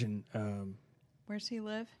his mansion. Where's he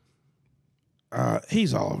live?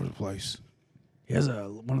 He's all over the place. He has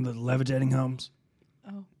one of the levitating homes.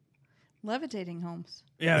 Oh, levitating homes,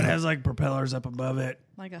 Yeah, it has like propellers up above it,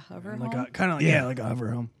 like a hover like home. kind of like Yeah. like a hover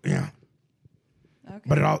home. Yeah. Okay.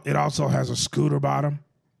 But it also has a scooter bottom.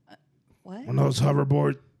 What? One of those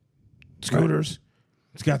hoverboard scooters.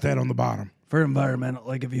 It's got that on the bottom. For environmental,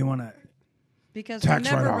 like if you want to. Because Tax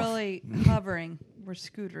we're never write-off. really hovering. We're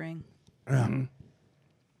scootering. Yeah.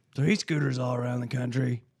 So he scooters all around the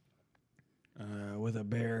country with a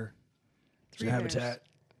bear. Three habitat.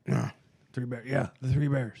 Yeah. 3 bears. Yeah, the 3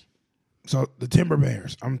 bears. So the timber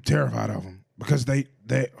bears, I'm terrified of them because they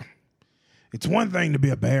it's one thing to be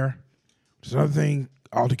a bear. It's another thing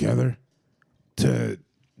altogether to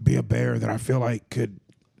be a bear that I feel like could,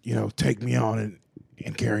 take me on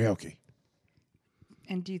in karaoke.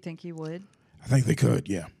 And do you think he would? I think they could,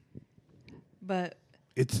 yeah. But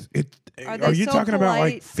Are Are they you so talking about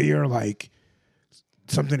like polite? fear, like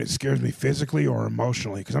something that scares me physically or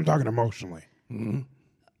emotionally? Because I'm talking emotionally.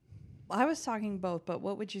 I was talking both. But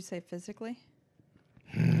what would you say physically?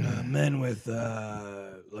 Men with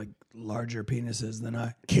like larger penises than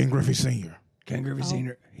I. Ken Griffey Sr. Ken Griffey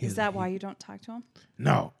Sr. Is that why you don't talk to him?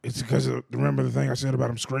 No, it's because remember the thing I said about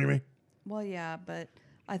him screaming? Well, yeah, but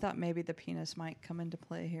I thought maybe the penis might come into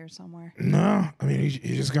play here somewhere. No, I mean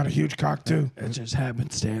he just got a huge cock too. It's just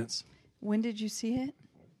happenstance. When did you see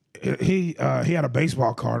it? He had a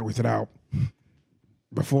baseball card with it out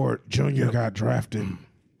before Junior got drafted.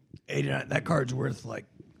 89. That card's worth like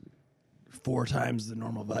 4 times the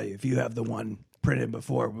normal value if you have the one printed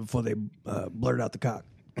before they blurred out the cock.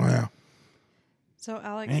 Oh yeah, So,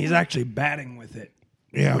 Alex, And he's actually batting with it,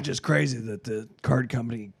 yeah. which is crazy that the card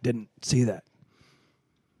company didn't see that.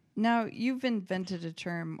 now you've invented a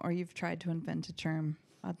term, or you've tried to invent a term.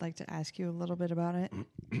 I'd like to ask you a little bit about it.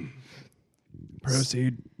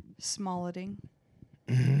 Proceed. Smalleting.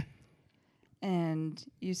 And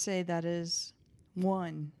you say that is,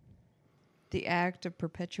 1, the act of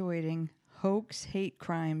perpetuating hoax hate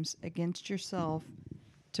crimes against yourself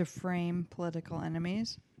to frame political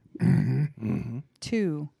enemies.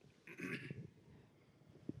 2,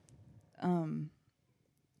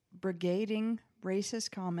 brigading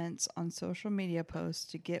racist comments on social media posts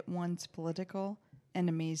to get one's political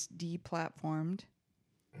enemies deplatformed.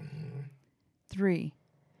 3,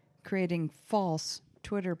 creating false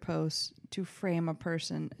Twitter posts to frame a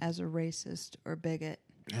person as a racist or bigot.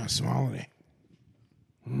 Yeah, Smalley.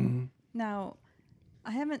 Now,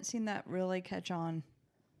 I haven't seen that really catch on.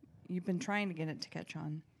 You've been trying to get it to catch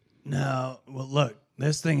on. No, well, look,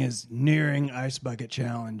 this thing is nearing Ice Bucket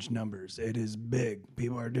Challenge numbers. It is big.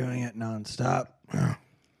 People are doing it nonstop. Yeah.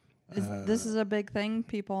 This is a big thing,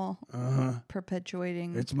 people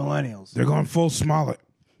perpetuating. It's millennials. They're going full Smollett.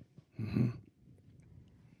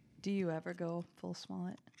 Do you ever go full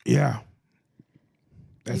Smollett? Yeah.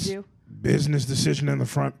 That's You do? business decision in the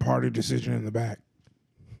front, party decision in the back.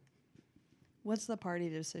 What's the party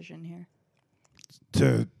decision here?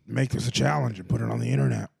 To make this a challenge and put it on the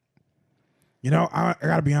internet. I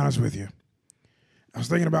got to be honest with you. I was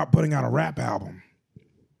thinking about putting out a rap album,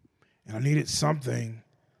 and I needed something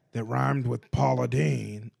that rhymed with Paula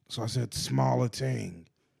Deen, so I said Small-a-ting.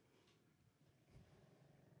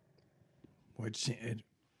 Which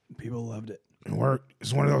people loved it. It worked.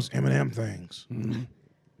 It's one of those Eminem things,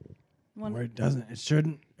 One, Where it doesn't, it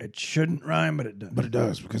shouldn't rhyme, but it does. but it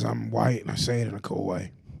does because I'm white and I say it in a cool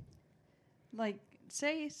way. like,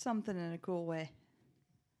 say something in a cool way.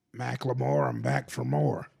 Macklemore, I'm back for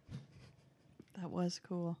more. That was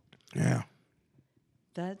cool. Yeah,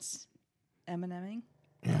 That's Emineming.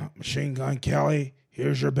 yeah. Machine Gun Kelly,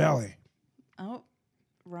 here's your belly. Oh,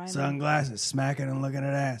 rhyming. Sunglasses, smacking and looking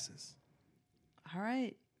at asses. All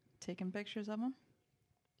right. Taking pictures of them.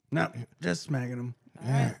 No, just smacking them.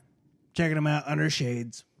 Yeah, Checking them out under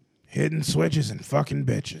shades. hidden switches and fucking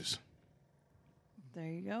bitches. There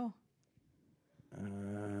you go.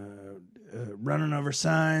 Running over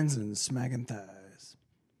signs and smacking thighs.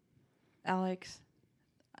 Alex,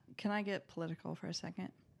 can I get political for a second?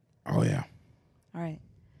 Oh yeah. All right.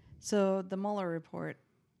 So the Mueller report,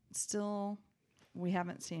 still, we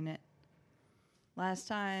haven't seen it. Last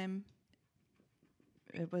time,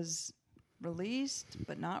 it was released,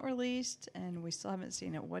 but not released, and we still haven't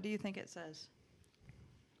seen it. What do you think it says?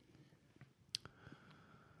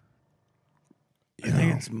 I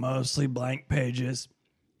think it's mostly blank pages.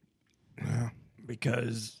 Yeah.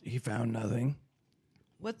 because he found nothing.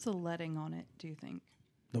 What's the leading on it, do you think?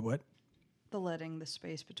 The what? The leading, the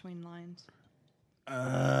space between lines.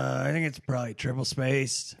 I think it's probably triple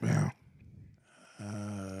spaced. Yeah.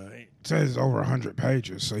 It says over 100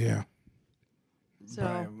 pages, so yeah. So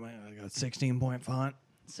Probably like a 16-point font.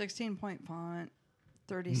 16-point font,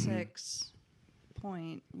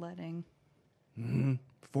 36-point leading.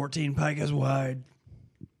 14 picas wide.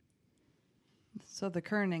 So the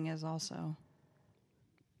kerning is also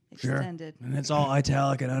Sure. extended. And it's all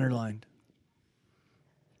italic and underlined.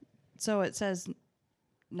 So it says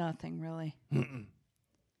nothing really. Mm-mm.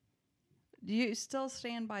 Do you still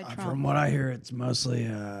stand by Trump? From what I hear, it's mostly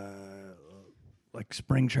like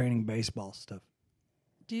spring training baseball stuff.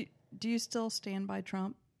 Do you still stand by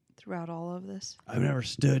Trump throughout all of this? I've never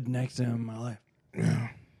stood next to him in my life. Yeah.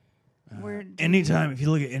 Where Anytime, if you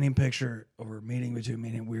look at any picture or meeting between me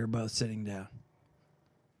and him, we were both sitting down.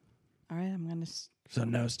 all right, So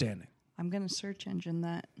no standing. I'm gonna search engine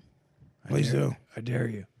that. Please do. I dare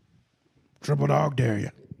you. Triple dog dare you.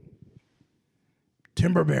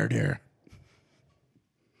 Timber bear dare.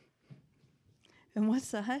 And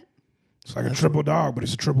what's that? It's like a triple dog, but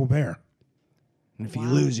it's a triple bear. And if you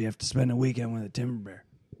lose, you have to spend a weekend with a timber bear.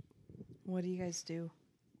 What do you guys do?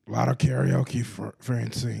 A lot of karaoke for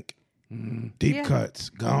NSYNC. Deep Yeah. cuts,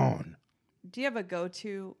 gone. Do you have a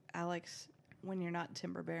go-to, Alex, when you're not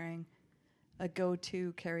timber bearing? A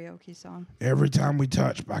go-to karaoke song? Every Time We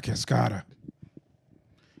Touch by Cascada.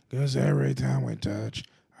 Because every time we touch,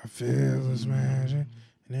 I feel this magic.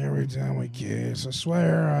 And every time we kiss, I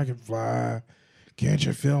swear I can fly. Can't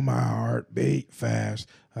you feel my heart beat fast?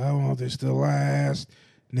 I want this to last.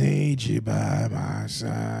 Need you by my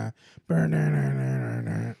side.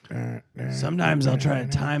 Sometimes I'll try to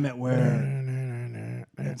time it where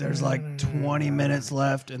if there's like 20 minutes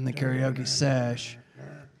left in the karaoke sesh,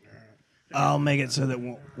 I'll make it so that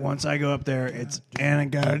once I go up there, it's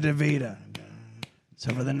Anagata DeVita.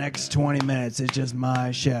 So for the next 20 minutes, it's just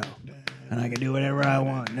my show. And I can do whatever I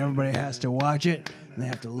want. And everybody has to watch it, and they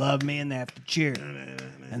have to love me, and they have to cheer.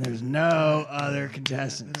 And there's no other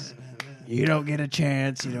contestants. You don't get a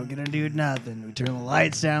chance. You don't get to do nothing. We turn the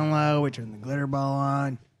lights down low. We turn the glitter ball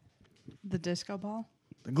on. The disco ball?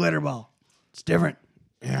 The glitter ball. It's different.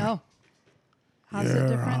 Yeah. Oh. How's it Your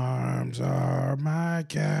different? arms are my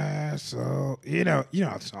castle. You know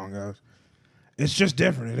how the song goes. It's just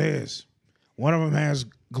different. It is. One of them has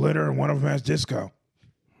glitter and one of them has disco.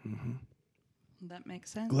 That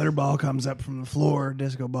makes sense. Glitter ball comes up from the floor.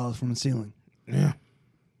 Disco ball is from the ceiling. Yeah.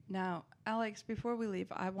 Now, Alex, before we leave,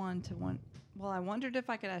 I wondered if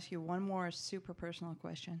I could ask you one more super personal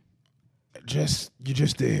question. You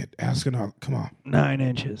just did. Ask another. Come on. 9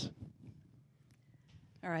 inches.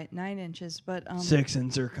 All right, 9 inches, but 6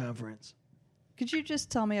 in circumference. could you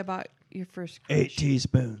just tell me about your first crush? 8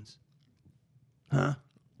 teaspoons. Huh?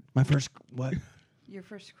 My first what? Your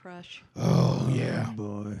first crush. Oh, yeah.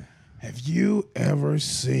 Boy. Have you ever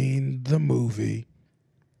seen the movie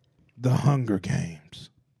The Hunger Games?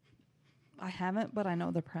 I haven't, but I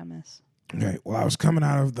know the premise. Okay, well, I was coming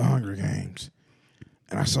out of The Hunger Games,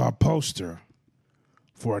 and I saw a poster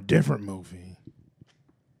for a different movie.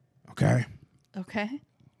 Okay? Okay.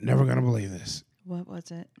 Never going to believe this. What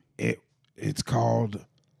was it? It's called,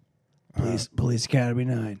 Police Academy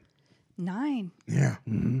 9. 9. yeah.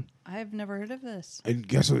 I've never heard of this. And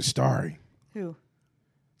guess who it's starring? Who?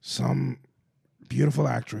 Some beautiful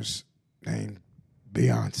actress named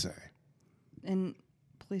Beyonce. In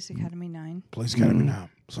Police Academy 9. Police Academy now.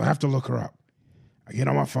 So I have to look her up. I get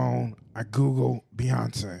on my phone. I Google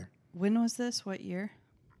Beyonce When was this? What year?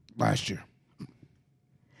 last year.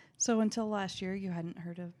 So until last year, you hadn't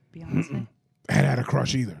heard of Beyonce? I hadn't had a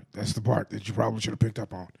crush either. That's the part that you probably should have picked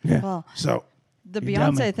up on. Yeah. Well, So, the You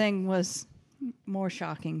dummy. Beyonce thing was more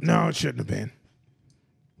shocking. no, it shouldn't have been.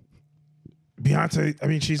 Beyonce, I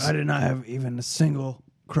mean, she's... I did not have even a single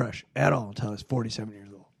crush at all until I was 47 years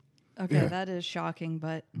old. Okay, Yeah. that is shocking,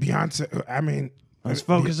 but Beyonce, I mean... I was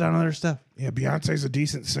focused on other stuff. Yeah, Beyonce's a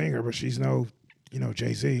decent singer, but she's no,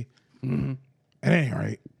 Jay-Z. Mm-hmm. At any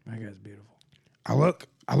rate, That guy's beautiful. I look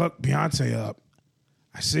Beyonce up.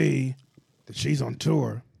 I see that she's on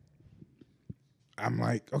tour. I'm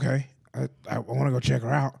like, okay, I want to go check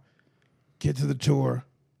her out. Get to the tour,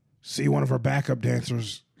 see one of her backup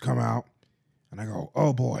dancers come out, and I go,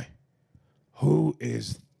 oh boy, who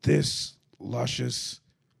is this luscious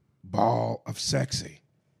ball of sexy?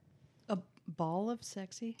 a ball of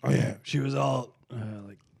sexy? Oh yeah, She was all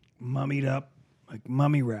like mummied up, like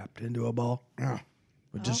mummy wrapped into a ball yeah.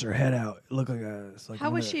 with just her head out. It looked like a. It's like How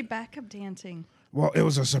one was of she backup dancing? Well, it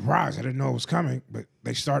was a surprise. I didn't know it was coming, but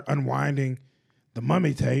they start unwinding the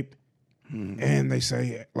mummy tape, and they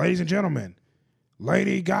say, "Ladies and gentlemen,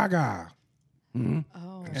 Lady Gaga." Oh.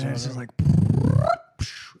 And it's just like,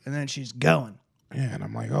 and then she's going. Yeah, and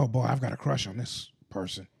I'm like, "Oh boy, I've got a crush on this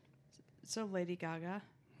person." So Lady Gaga,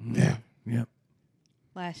 Yeah, Yep.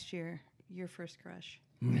 last year, your first crush.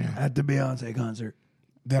 yeah. At the Beyonce concert.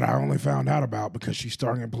 That I only found out about because she's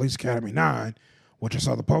starring in Police Academy 9, which I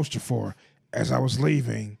saw the poster for as I was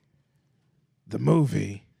leaving the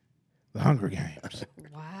movie, The Hunger Games.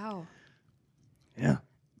 Wow. Yeah.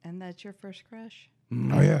 And that's your first crush?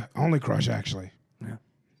 Oh yeah, only crush actually. Yeah.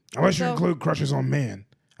 Unless you So- include crushes on men.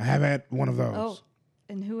 I have had one of those. Oh,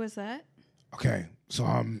 and who was that? Okay, so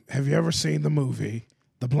have you ever seen the movie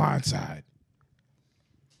The Blind Side?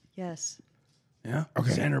 Yes. Yeah.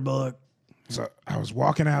 Okay. Sandra Bullock. So I was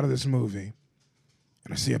walking out of this movie,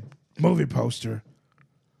 and I see a movie poster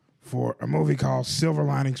for a movie called Silver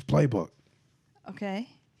Linings Playbook, Okay.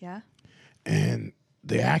 Yeah. and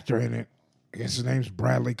the actor in it, I guess his name's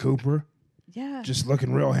Bradley Cooper, Yeah. just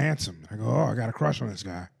looking real handsome. I go, oh, I got a crush on this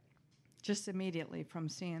guy. Just immediately from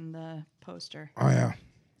seeing the poster. Oh yeah,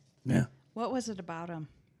 Yeah. What was it about him?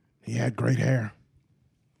 he had great hair.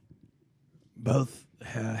 Both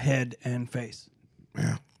head and face.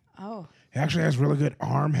 Yeah, Oh. he actually has really good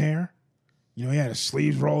arm hair. You know, he had his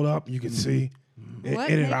sleeves rolled up. You could see What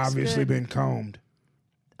it had makes obviously good- been combed.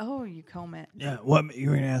 Oh, you comb it. Yeah. What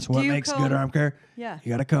you're gonna ask? What you makes comb- good arm care? Yeah. You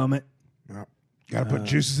gotta comb it. Yep. Got to put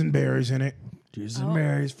juices and berries in it. Juices Oh. and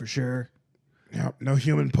berries for sure. Yep. No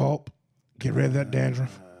human pulp. Get rid of that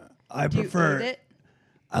dandruff. I Do you prefer. eat it?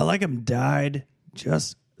 I like them dyed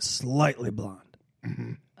just slightly blonde,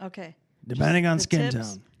 Okay. depending on the skin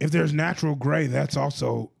tips? tone. If there's natural gray, that's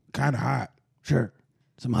also kind of hot. Sure.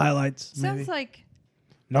 Some highlights. Sounds maybe. like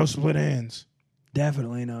No split ends.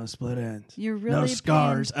 Definitely no split ends. You're no really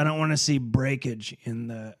scars. I don't want to see breakage in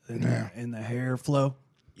the Yeah. in the hair flow.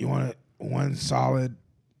 You want one solid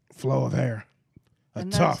flow of hair. A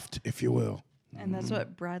And that's- tuft, if you will. and that's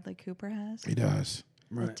what Bradley Cooper has. He does.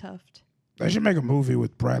 A Right. tuft. They should make a movie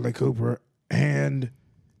with Bradley Cooper and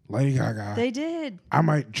Lady Gaga. They did. I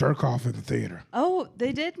might jerk off in the theater. Oh,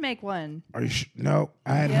 they did make one. Are you? No,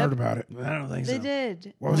 I hadn't Yep. heard about it. I don't think They so.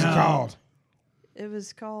 did. What was No. it called? It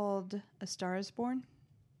was called A Star Is Born.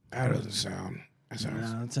 That doesn't sound. That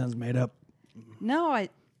sounds. No, it sounds made up. No, I.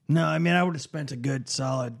 No, I mean I would have spent a good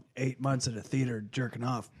solid 8 months at a theater jerking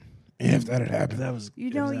off. If that had If happened, that was, You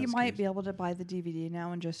if know, that you was might good. be able to buy the DVD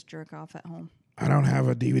now and just jerk off at home. I don't have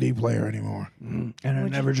a DVD player anymore. And I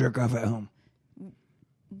Would never jerk off at home.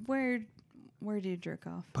 Where do you jerk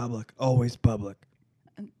off? Public, always public.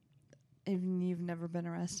 If you've never been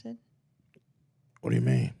arrested? What do you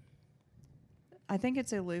mean? I think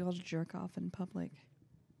it's illegal to jerk off in public.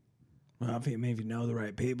 Well, if you know the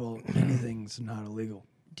right people, anything's not illegal.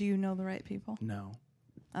 Do you know the right people? No,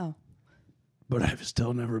 Oh, but I've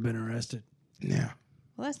still never been arrested. Yeah.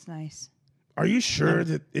 well, that's nice. Are you sure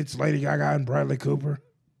that it's Lady Gaga and Bradley Cooper?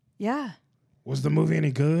 Yeah. Was the movie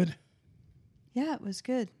any good? Yeah, it was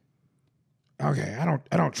good. Okay, I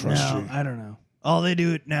don't trust No, you. I don't know. All they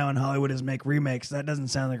do now in Hollywood is make remakes. That doesn't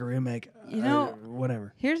sound like a remake. You know-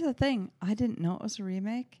 whatever. Here's the thing. I didn't know it was a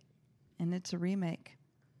remake, and it's a remake.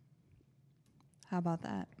 How about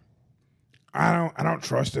that? I don't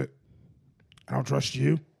trust it. I don't trust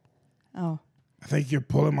you. Oh, I think you're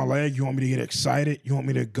pulling my leg. You want me to get excited. You want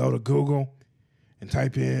me to go to Google and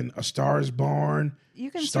type in A Star Is Born,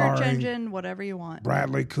 you can search starring engine whatever you want.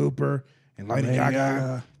 Bradley Cooper and Lady Lady Gaga.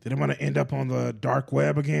 Gaga. Then I'm going to end up on the dark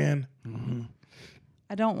web again.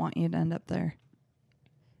 I don't want you to end up there.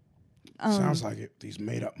 Sounds like it. These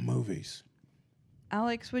made up movies.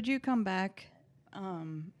 Alex, would you come back?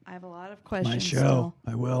 I have a lot of questions. My show. Still.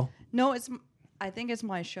 I will. No, I think it's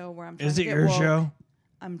my show where I'm trying Is to it get your woke. show?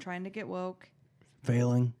 I'm trying to get woke.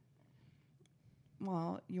 Failing.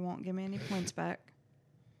 Well, you won't give me any points back.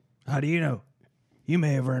 How do you know? You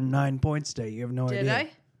may have earned 9 points today. You have no idea. Did I?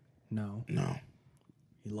 No. No.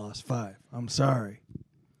 You lost 5. I'm sorry.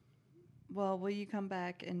 Well, will you come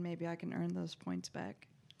back and maybe I can earn those points back?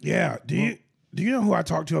 Yeah. Do you know who I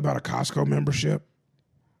talked to about a Costco membership?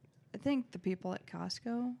 I think the people at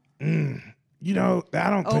Costco. You know, I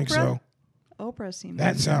don't think Oprah? so. Oprah seems.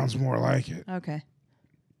 That sounds more like it. Okay.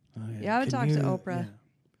 Oh, Yeah, I would Can talk to you- Oprah.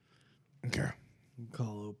 yeah. Okay.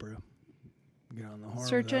 Call Oprah. Get on the horn.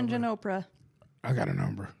 Search with engine Oprah. Oprah. I got a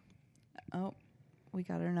number. Oh, we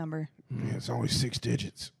got her number. Yeah, it's only 6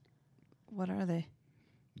 digits. What are they?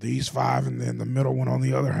 These 5 and then the middle one on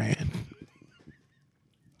the other hand.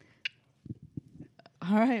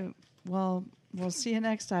 All right. Well, we'll see you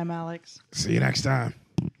next time, Alex. See you next time.